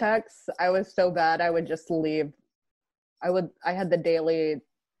wore contacts, I was so bad I would just leave. I had the daily.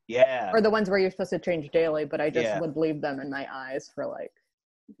 Yeah. Or the ones where you're supposed to change daily, but I just would leave them in my eyes for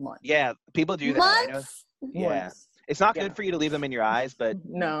months. Yeah, people do that. Months? Yeah. Months. It's not good for you to leave them in your eyes, but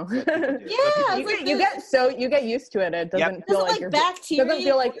no. You get used to it. It doesn't feel like you're bacteria. Doesn't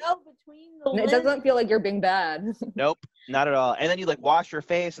feel like it doesn't feel like you're being bad. Nope, not at all. And then you wash your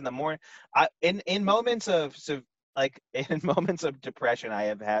face in the morning. In moments of depression,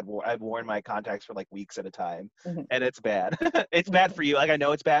 I've worn my contacts for weeks at a time, and it's bad. It's bad for you. I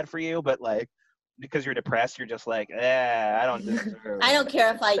know it's bad for you, but because you're depressed, you're just like, I don't deserve. I don't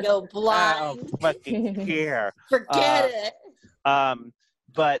care if I go blind. I don't fucking care. Forget it.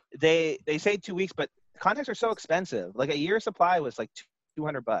 But they say 2 weeks, but contacts are so expensive. Like a year's supply was like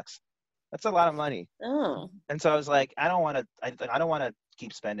 $200. That's a lot of money. Oh. And so I was like, I don't want to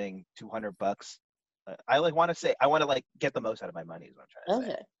keep spending $200. I want to like get the most out of my money is what I'm trying to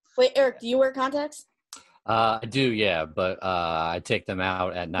say. Wait, Eric, do you wear contacts? I do, yeah, but I take them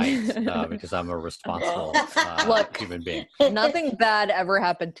out at night because I'm a responsible human being. Nothing bad ever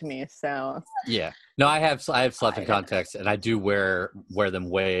happened to me, so yeah. No, I have slept in contacts, and I do wear them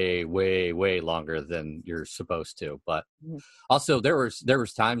way, way, way longer than you're supposed to. But also, there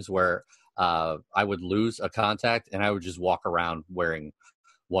was times where I would lose a contact, and I would just walk around wearing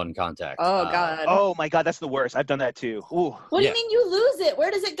one contact. Oh God! Oh my God, that's the worst. I've done that too. Ooh. What do you mean you lose it?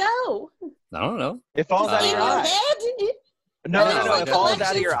 Where does it go? I don't know. It falls out of your eye. No. It falls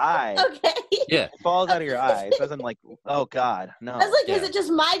out of your eye. Okay. Yeah. It falls out of your eye. It doesn't like, oh God, no. I was like, has it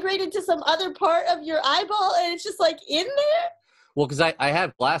just migrated to some other part of your eyeball and it's just like in there? Well, because I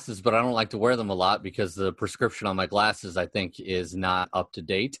have glasses, but I don't like to wear them a lot because the prescription on my glasses, I think, is not up to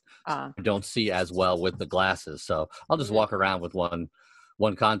date. I don't see as well with the glasses. So I'll just walk around with one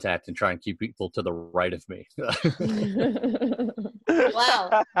contact and try and keep people to the right of me.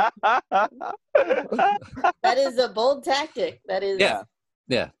 Wow. That is a bold tactic. That is.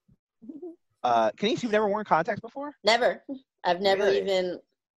 Yeah. Kenise, you've never worn contacts before? Never. I've never even.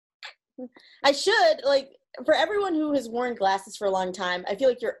 I should, like, for everyone who has worn glasses for a long time, I feel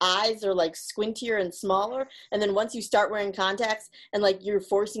like your eyes are like squintier and smaller. And then once you start wearing contacts and like you're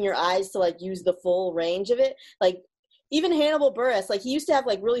forcing your eyes to like use the full range of it, like even Hannibal Buress, like he used to have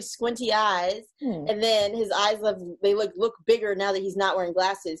like really squinty eyes and then his eyes look bigger now that he's not wearing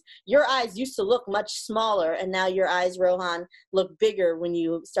glasses. Your eyes used to look much smaller and now your eyes, Rohan, look bigger when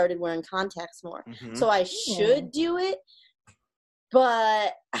you started wearing contacts more. Mm-hmm. So I should do it.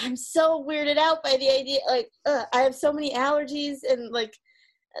 But I'm so weirded out by the idea. Like, I have so many allergies, and like,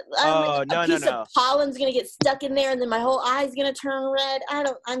 a piece of pollen's gonna get stuck in there, and then my whole eye's gonna turn red.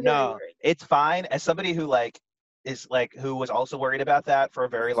 I'm very worried. It's fine. As somebody who who was also worried about that for a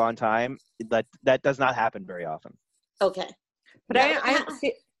very long time, that does not happen very often. Okay, but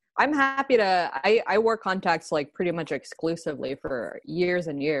I'm happy to. I wore contacts like pretty much exclusively for years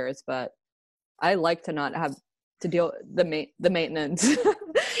and years, but I like to not have to deal the maintenance,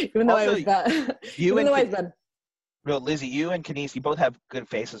 even though also, I was bad. Lizzie, you and Kenise, you both have good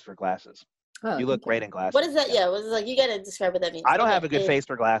faces for glasses. Oh, you look great in glasses. What is that? Yeah, what is like? You gotta describe what that means. I don't have a good face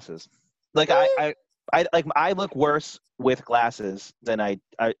for glasses. Like I look worse with glasses than I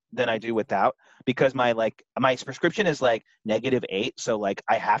do without, because my prescription is like -8, so like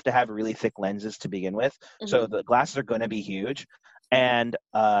I have to have really thick lenses to begin with. Mm-hmm. So the glasses are going to be huge, and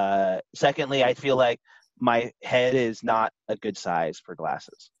secondly, I feel like my head is not a good size for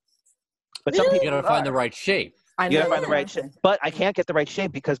glasses. But some people gotta find the right shape. You gotta find the right shape. But I can't get the right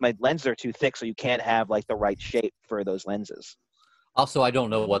shape because my lenses are too thick, so you can't have like the right shape for those lenses. Also, I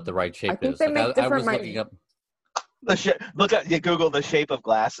don't know what the right shape is. I was looking up. Google the shape of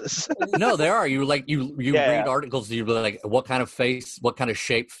glasses. No, there are. You read articles. You like, what kind of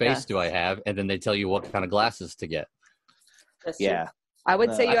shape face do I have, and then they tell you what kind of glasses to get. That's true. I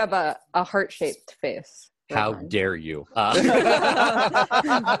would say you have a heart-shaped face. How dare you? Oh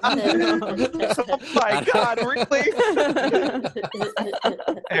my God, really?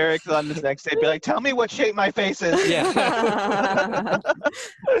 Eric's on this next day. Be like, tell me what shape my face is. Yeah.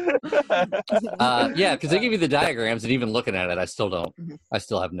 Because they give you the diagrams, and even looking at it, I still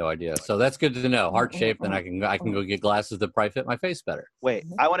have no idea. So that's good to know. Heart shape, then I can go get glasses that probably fit my face better. Wait,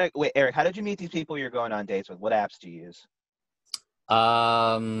 Eric, how did you meet these people you're going on dates with? What apps do you use?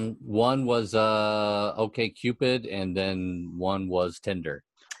 One was OkCupid, and then one was Tinder.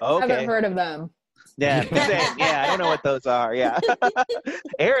 Okay. I haven't heard of them. Yeah, I don't know what those are. Yeah.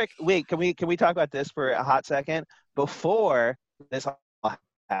 Eric, wait, can we talk about this for a hot second? Before this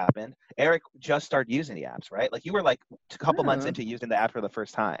happened, Eric just started using the apps, right? Like you were like a couple months into using the app for the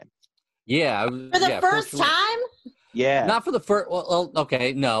first time. Yeah. For the first time? Yeah. Not for the first. Well,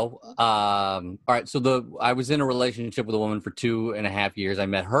 okay, no. All right. So I was in a relationship with a woman for 2.5 years. I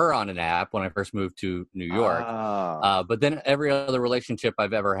met her on an app when I first moved to New York. Oh. But then every other relationship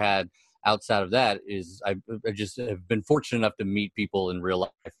I've ever had outside of that is I just have been fortunate enough to meet people in real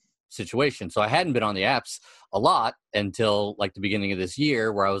life situations. So I hadn't been on the apps a lot until like the beginning of this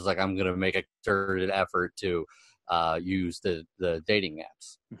year, where I was like, I'm going to make a concerted effort to use the dating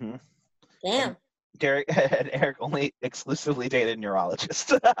apps. Mm-hmm. Damn. Eric only exclusively dated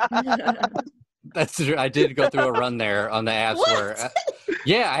neurologists. That's true. I did go through a run there on the apps where,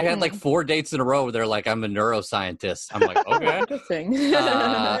 I had like 4 dates in a row where they're like, I'm a neuroscientist. I'm like, okay. Interesting.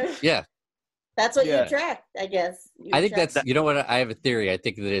 Yeah. That's what you attract, I guess. I think that's, you know what, I have a theory. I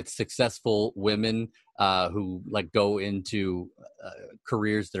think that it's successful women who like go into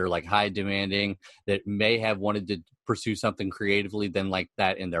careers that are like high demanding, that may have wanted to pursue something creatively, then like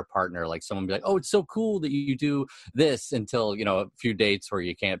that in their partner. Like someone be like, oh, it's so cool that you do this, until, you know, a few dates where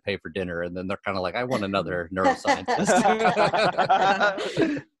you can't pay for dinner. And then they're kind of like, I want another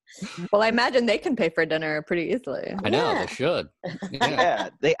neuroscientist. Well, I imagine they can pay for dinner pretty easily. I know, they should. Yeah,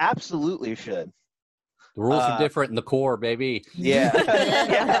 they absolutely should. The rules are different in the core, baby. Yeah.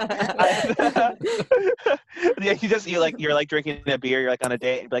 Yeah. You're like drinking a beer. You're like on a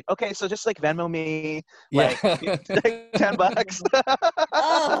date. You're like, okay, so just like Venmo me, like $10.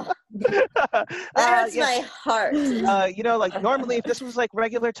 Oh, that hurts my heart. You know, like normally if this was like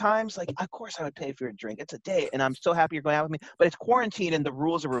regular times, like of course I would pay for your drink. It's a date, and I'm so happy you're going out with me. But it's quarantine, and the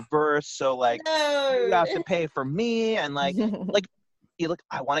rules are reversed. So like, you have to pay for me, and like. Look,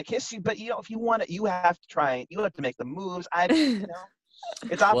 I want to kiss you, but you know, if you want it, you have to try. You have to make the moves.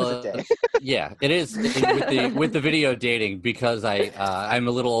 It's opposite day. Yeah, it is with the video dating, because I'm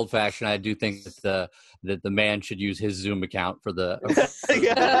a little old fashioned. I do think that the man should use his Zoom account for the.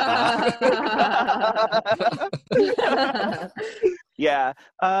 Yeah,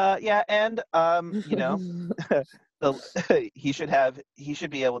 and you know. He should not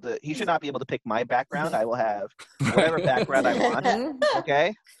be able to pick my background. I will have whatever background I want.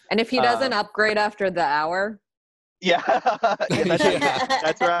 Okay. And if he doesn't upgrade after the hour. Yeah,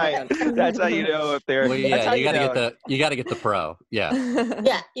 that's right. That's how you know if they're. Well, yeah, you gotta get the pro. Yeah.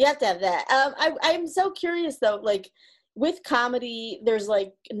 Yeah, you have to have that. I'm so curious though. Like with comedy, there's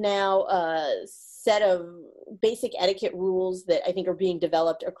like now a set of basic etiquette rules that I think are being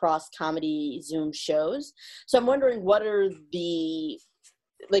developed across comedy Zoom shows. So I'm wondering, what are the,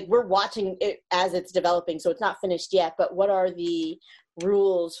 like, we're watching it as it's developing, so it's not finished yet, but what are the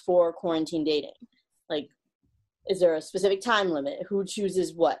rules for quarantine dating? Like, is there a specific time limit? Who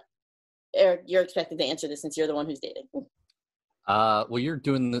chooses what? Eric, you're expected to answer this since you're the one who's dating. Well, you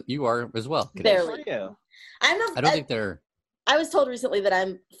are as well. Barely. I don't think they're. I was told recently that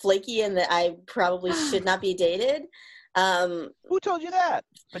I'm flaky and that I probably should not be dated. Who told you that?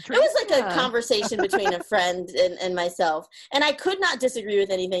 Patrice? It was like a conversation between a friend and myself. And I could not disagree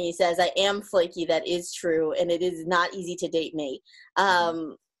with anything he says. I am flaky. That is true. And it is not easy to date me.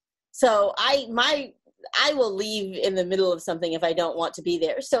 So I will leave in the middle of something if I don't want to be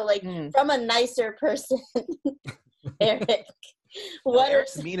there. So like from a nicer person, Eric.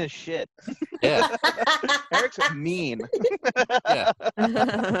 Eric's mean as shit. Yeah. Eric's mean. Yeah.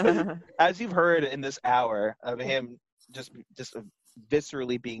 As you've heard in this hour of him just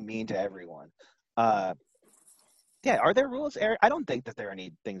viscerally being mean to everyone. Are there rules, Eric? I don't think that there are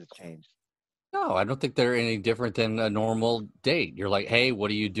any things that change. No, I don't think they're any different than a normal date. You're like, hey,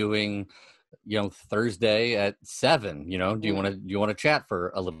 what are you doing? You know, Thursday at 7, you know, do you want to chat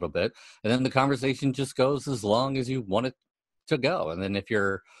for a little bit? And then the conversation just goes as long as you want it to go. And then if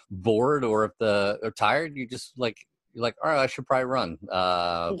you're bored or if or tired, you're like, all right, I should probably run.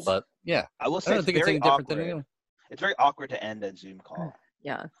 But yeah, I will say, I don't think it's any different than you. It's very awkward to end a Zoom call.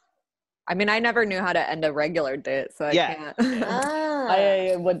 Yeah. I mean, I never knew how to end a regular date, so I can't.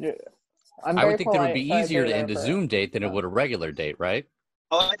 I would think that it would be easier to end a Zoom date than it would a regular date, right?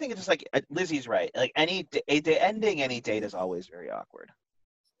 Oh, I think it's just like Lizzie's right. Like ending any date is always very awkward.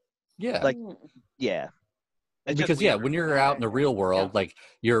 Yeah. Like, yeah. It's because when you're out in the real world, like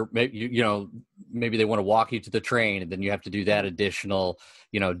you know, maybe they want to walk you to the train, and then you have to do that additional,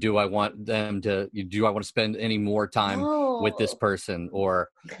 you know, do I want to spend any more time with this person, or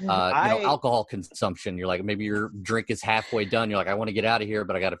you know, alcohol consumption. You're like, maybe your drink is halfway done. You're like, I want to get out of here,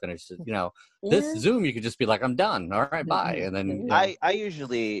 but I got to finish it. You know, this Zoom, you could just be like, I'm done. All right, bye. And then you know. I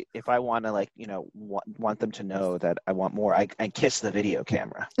usually, if I want to, like, you know, want them to know that I want more, I kiss the video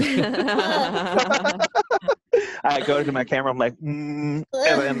camera. I go to my camera. I'm like, and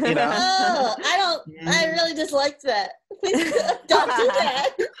then, you know. I really disliked that. Please don't do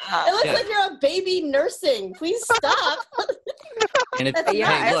that. It looks like you're a baby nursing. Please stop. And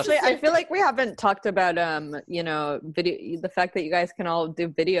actually, I feel like we haven't talked about you know, the fact that you guys can all do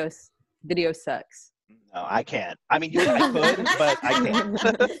video sex. No, I can't. I mean, I could, but I can't. I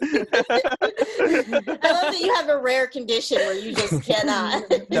love that you have a rare condition where you just cannot.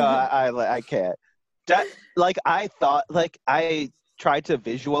 No, I can't. That, like, I thought, like, I tried to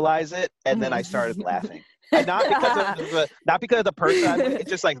visualize it, and then I started laughing. And not because of the person. It's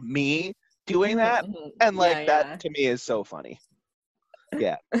just like me doing that, and like that to me is so funny.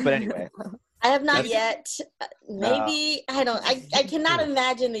 Yeah, but anyway, I have not yet. Maybe I don't. I cannot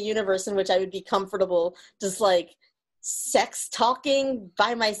imagine the universe in which I would be comfortable just like sex talking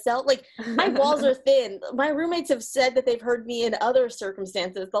by myself. Like my walls are thin. My roommates have said that they've heard me in other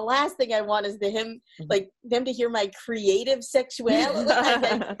circumstances. The last thing I want is them to hear my creative sexuality.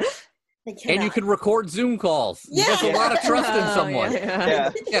 And you can record Zoom calls. Yeah. There's a lot of trust in someone.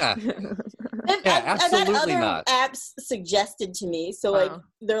 Yeah. I've had other apps suggested to me. So like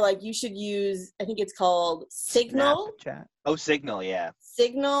they're like, you should use, I think it's called Signal. Snapchat. Oh, Signal, yeah.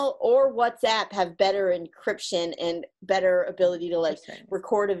 Signal or WhatsApp have better encryption and better ability to like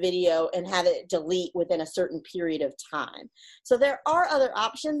record a video and have it delete within a certain period of time. So there are other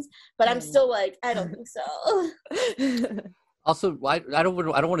options, but I'm still like, I don't think so. Also, I don't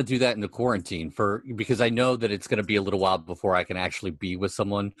want to do that in the quarantine because I know that it's going to be a little while before I can actually be with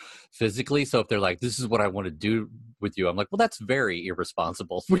someone physically. So if they're like, "This is what I want to do with you," I'm like, "Well, that's very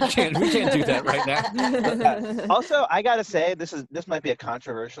irresponsible. We can't do that right now." Also, I gotta say, this might be a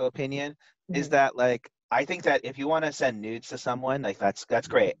controversial opinion. Is that like I think that if you want to send nudes to someone, like that's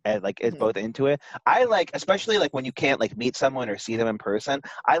great, and like it's both into it. I like, especially like when you can't like meet someone or see them in person.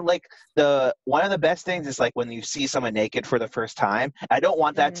 I like one of the best things is like when you see someone naked for the first time. I don't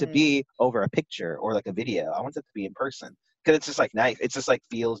want that to be over a picture or like a video. I want it to be in person because it's just like nice. It's just like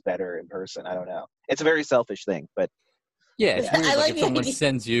feels better in person. I don't know. It's a very selfish thing, but. Yeah, it's weird. Like if someone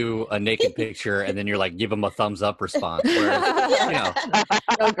sends you a naked picture and then you're like, give them a thumbs up response. Whereas,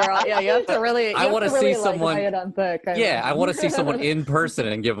 oh, girl, yeah, you have to really. I want to see someone. Lay it on thick, I want to see someone in person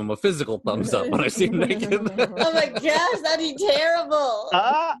and give them a physical thumbs up when I see them naked. Oh my gosh, that'd be terrible.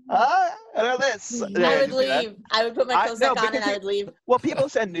 I would leave. I would put my clothes back on and I would leave. Well, people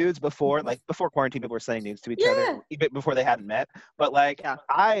send nudes before quarantine. People were sending nudes to each other even before they hadn't met. But like,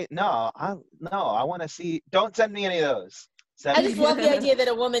 I want to see. Don't send me any of those. I just love the idea that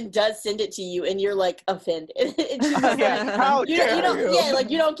a woman does send it to you and you're like offended. It's just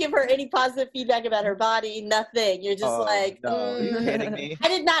you don't give her any positive feedback about her body, nothing. You're just are you kidding me? I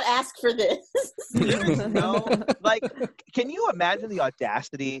did not ask for this. Like, can you imagine the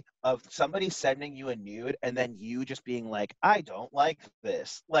audacity of somebody sending you a nude and then you just being like, I don't like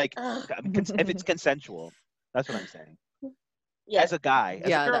this. Like, if it's consensual, that's what I'm saying. Yeah. As a guy,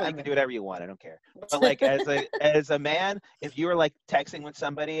 as a girl, you can do whatever you want. I don't care. But like as a man, if you were like texting with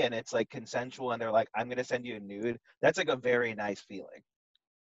somebody and it's like consensual and they're like, "I'm gonna send you a nude," that's like a very nice feeling.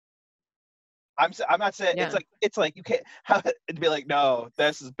 I'm not saying it's like you can't it'd be like, no,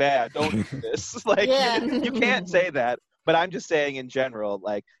 this is bad. Don't do this. Like you can't say that. But I'm just saying in general,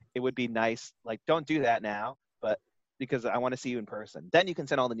 like it would be nice. Like don't do that now, but because I want to see you in person. Then you can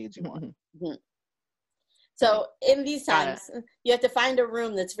send all the nudes you want. Mm-hmm. So in these times, you have to find a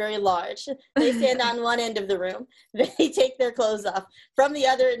room that's very large. They stand on one end of the room. They take their clothes off. From the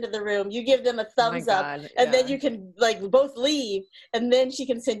other end of the room, you give them a thumbs up. And then you can like both leave. And then she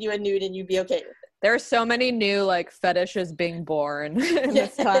can send you a nude and you'd be okay with it. There are so many new like fetishes being born in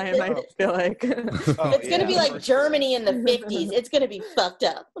this time, I feel like. It's going to be like Germany in the 50s. It's going to be fucked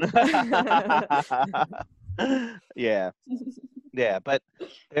up. Yeah, but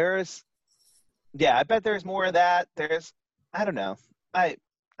I bet there's more of that. I don't know. I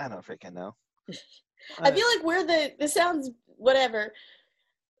don't freaking know. I feel like this sounds whatever.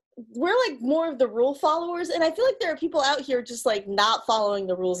 We're like more of the rule followers, and I feel like there are people out here just like not following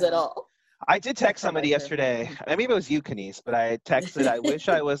the rules at all. I did text somebody yesterday. Maybe it was you, Kenise, but I texted, I wish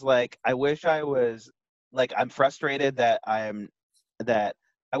I was I'm frustrated that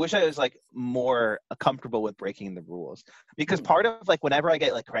I wish I was like more comfortable with breaking the rules, because part of like whenever I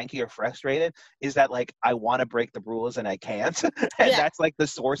get like cranky or frustrated is that like I want to break the rules and I can't, and that's like the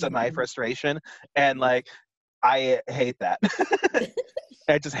source of my frustration. And like I hate that.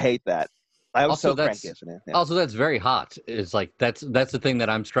 I just hate that. I was so cranky yesterday. Yeah. Also, that's very hot. It's like that's the thing that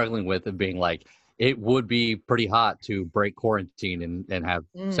I'm struggling with, of being like, it would be pretty hot to break quarantine and have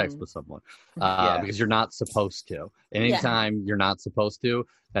sex with someone because you're not supposed to. And anytime you're not supposed to,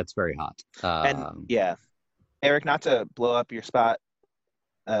 that's very hot. Eric, not to blow up your spot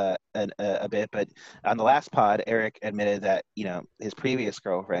a bit, but on the last pod, Eric admitted that, his previous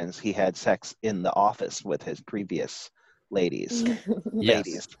girlfriends, he had sex in the office with his previous ladies.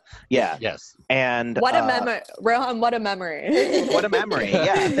 Yeah. Yes. And what a memory, Rohan. What a memory. What a memory.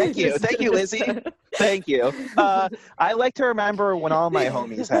 Yeah. Thank you, Lizzie. Thank you. I like to remember when all my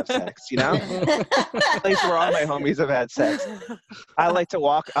homies have sex. At least where all my homies have had sex. I like to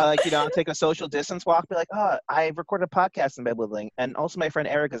walk. Take a social distance walk. Be like, I recorded a podcast in Bedwilling, and also my friend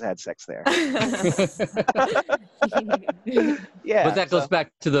Eric has had sex there. Yeah. But that goes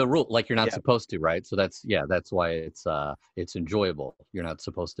back to the rule, like you're not supposed to, right? So that's why it's enjoyable. You're not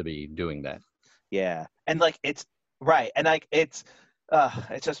supposed to be doing that. Yeah, and like it's right, and like it's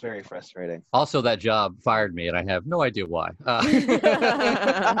just very frustrating. Also, that job fired me, and I have no idea why.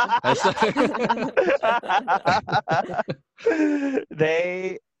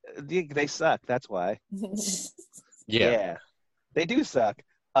 They suck. That's why. Yeah, they do suck.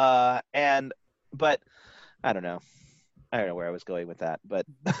 But I don't know. I don't know where I was going with that, but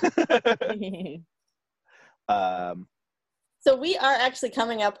So we are actually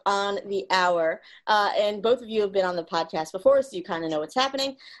coming up on the hour, and both of you have been on the podcast before, so you kind of know what's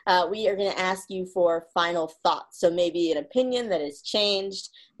happening. We are going to ask you for final thoughts. So maybe an opinion that has changed,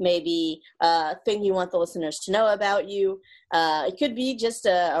 maybe a thing you want the listeners to know about you. It could be just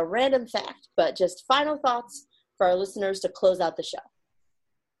a random fact, but just final thoughts for our listeners to close out the show.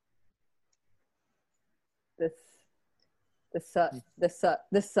 This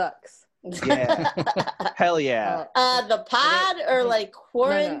sucks. Yeah. Hell yeah. The pod or like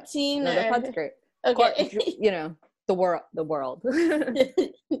quarantine? No, the pod's great. Okay. You know, the world.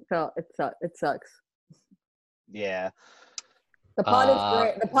 So it sucks. Yeah. The pod is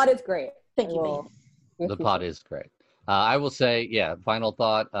great. The pod is great. Thank you. The pod is great. I will say, final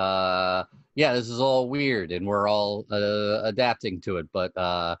thought. This is all weird and we're all adapting to it, but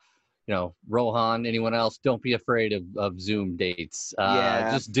Rohan, anyone else, don't be afraid of Zoom dates.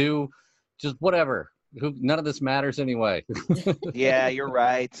 Just whatever. None of this matters anyway. Yeah, you're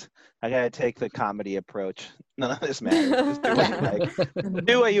right. I gotta take the comedy approach. None of this matters. Just do what you like.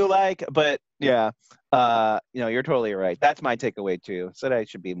 Do what you like. But yeah, you're totally right. That's my takeaway too. So that I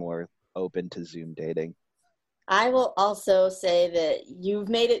should be more open to Zoom dating. I will also say that you've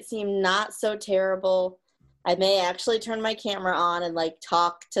made it seem not so terrible. I may actually turn my camera on and like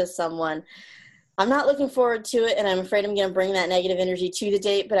talk to someone. I'm not looking forward to it, and I'm afraid I'm going to bring that negative energy to the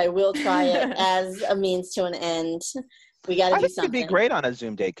date, but I will try it as a means to an end. We got to do something. I think it'd be great on a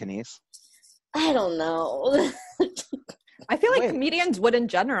Zoom date, Kenise. I don't know. I feel like comedians would in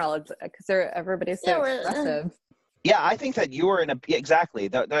general, because everybody's so expressive. Yeah, I think that you are exactly.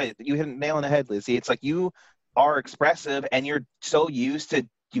 You hit a nail on the head, Lizzie. It's like you are expressive, and you're so used to,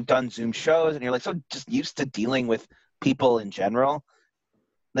 you've done Zoom shows, and you're like so just used to dealing with people in general,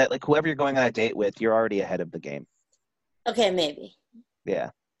 that like whoever you're going on a date with, you're already ahead of the game. Okay, maybe. Yeah.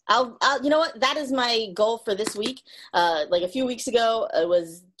 I'll you know what? That is my goal for this week. Like a few weeks ago, it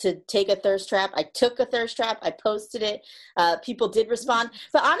was to take a thirst trap. I took a thirst trap. I posted it. People did respond.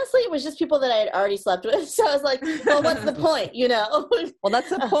 But honestly, it was just people that I had already slept with. So I was like, well, what's the point, Well, that's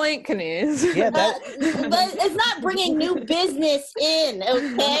the point, Kenise. Yeah, but it's not bringing new business in,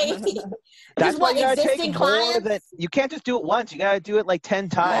 okay? That's why you gotta take more than, you can't just do it once. You gotta do it like 10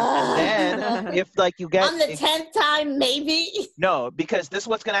 times. And then if like you get on the 10th time, maybe. No, because this is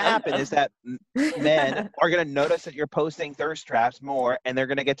what's gonna happen is that men are gonna notice that you're posting thirst traps more, and they're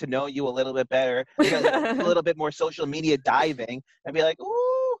gonna get to know you a little bit better, because a little bit more social media diving, and be like,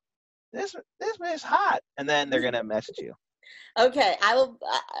 ooh, this is hot, and then they're gonna message you. Okay, I will.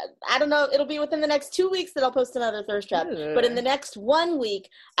 I don't know. It'll be within the next 2 weeks that I'll post another thirst trap. But in the next 1 week,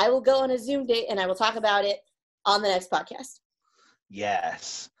 I will go on a Zoom date and I will talk about it on the next podcast.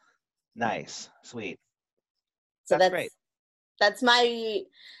 Yes, nice, sweet. So that's great. That's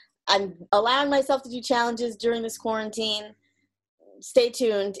I'm allowing myself to do challenges during this quarantine. Stay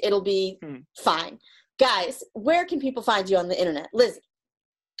tuned. It'll be fine, guys. Where can people find you on the internet, Lizzie?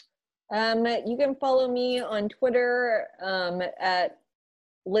 You can follow me on Twitter at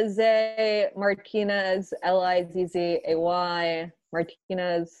Lizzie Martinez, Lizzay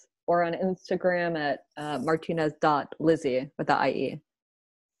Martinez, or on Instagram at martinez.lizzie with the IE.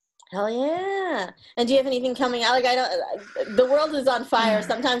 Hell yeah! And do you have anything coming out? Like the world is on fire.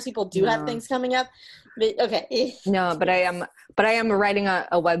 Sometimes people do have things coming up. But, okay. No, but I am writing a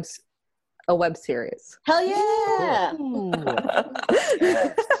web series. Hell yeah!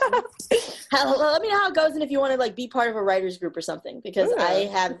 Let me know how it goes, and if you want to like be part of a writer's group or something, because I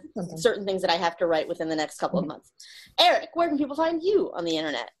have certain things that I have to write within the next couple of months. Eric, where can people find you on the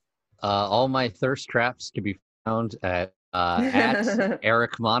internet? All my thirst traps can be found at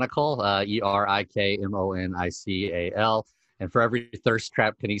Eric Monocle, ErikMonical. And for every thirst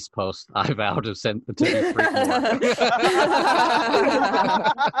trap Kenise posts, I vow to send to you 3 more.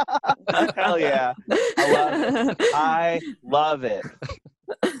 Hell yeah. I love it.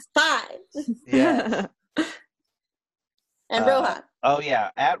 5. Yes. And Rohan. Oh yeah,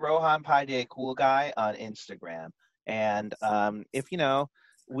 at Rohan Paiday Cool Guy on Instagram. And if we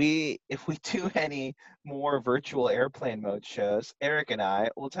do any more virtual airplane mode shows, Eric and I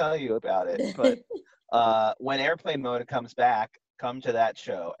will tell you about it. But when airplane mode comes back, come to that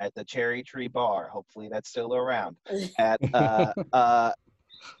show at the Cherry Tree Bar. Hopefully that's still around. At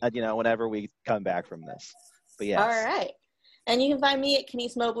whenever we come back from this. But yes. All right. And you can find me at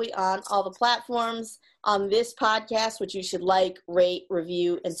Kenise Mobley on all the platforms. On this podcast, which you should like, rate,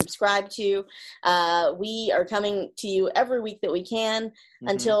 review, and subscribe to. We are coming to you every week that we can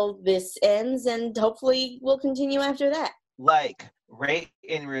until this ends, and hopefully we'll continue after that. Like, rate,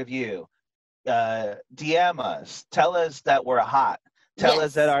 and review. DM us. Tell us that we're hot. Tell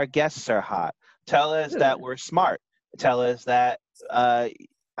us that our guests are hot. Tell us that we're smart. Tell us that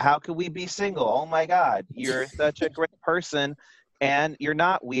how could we be single? Oh my God, you're such a great person. And you're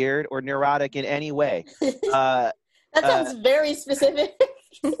not weird or neurotic in any way. That sounds very specific.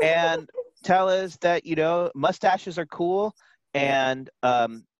 And tell us that, mustaches are cool. And,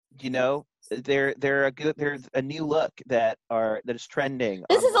 there's a new look that is trending.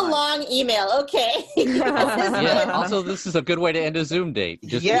 This is a long email. Okay. Also, this is a good way to end a Zoom date.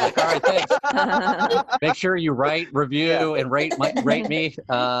 Just be like, all right, thanks. Make sure you write, review, and rate me.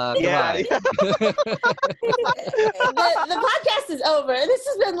 Yeah. The podcast is over. This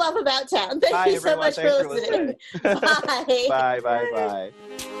has been Love About Town. Thank you so much for listening. Bye. Bye.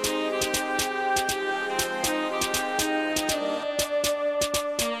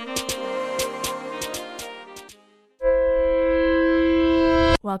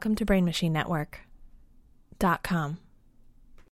 Welcome to BrainMachineNetwork.com.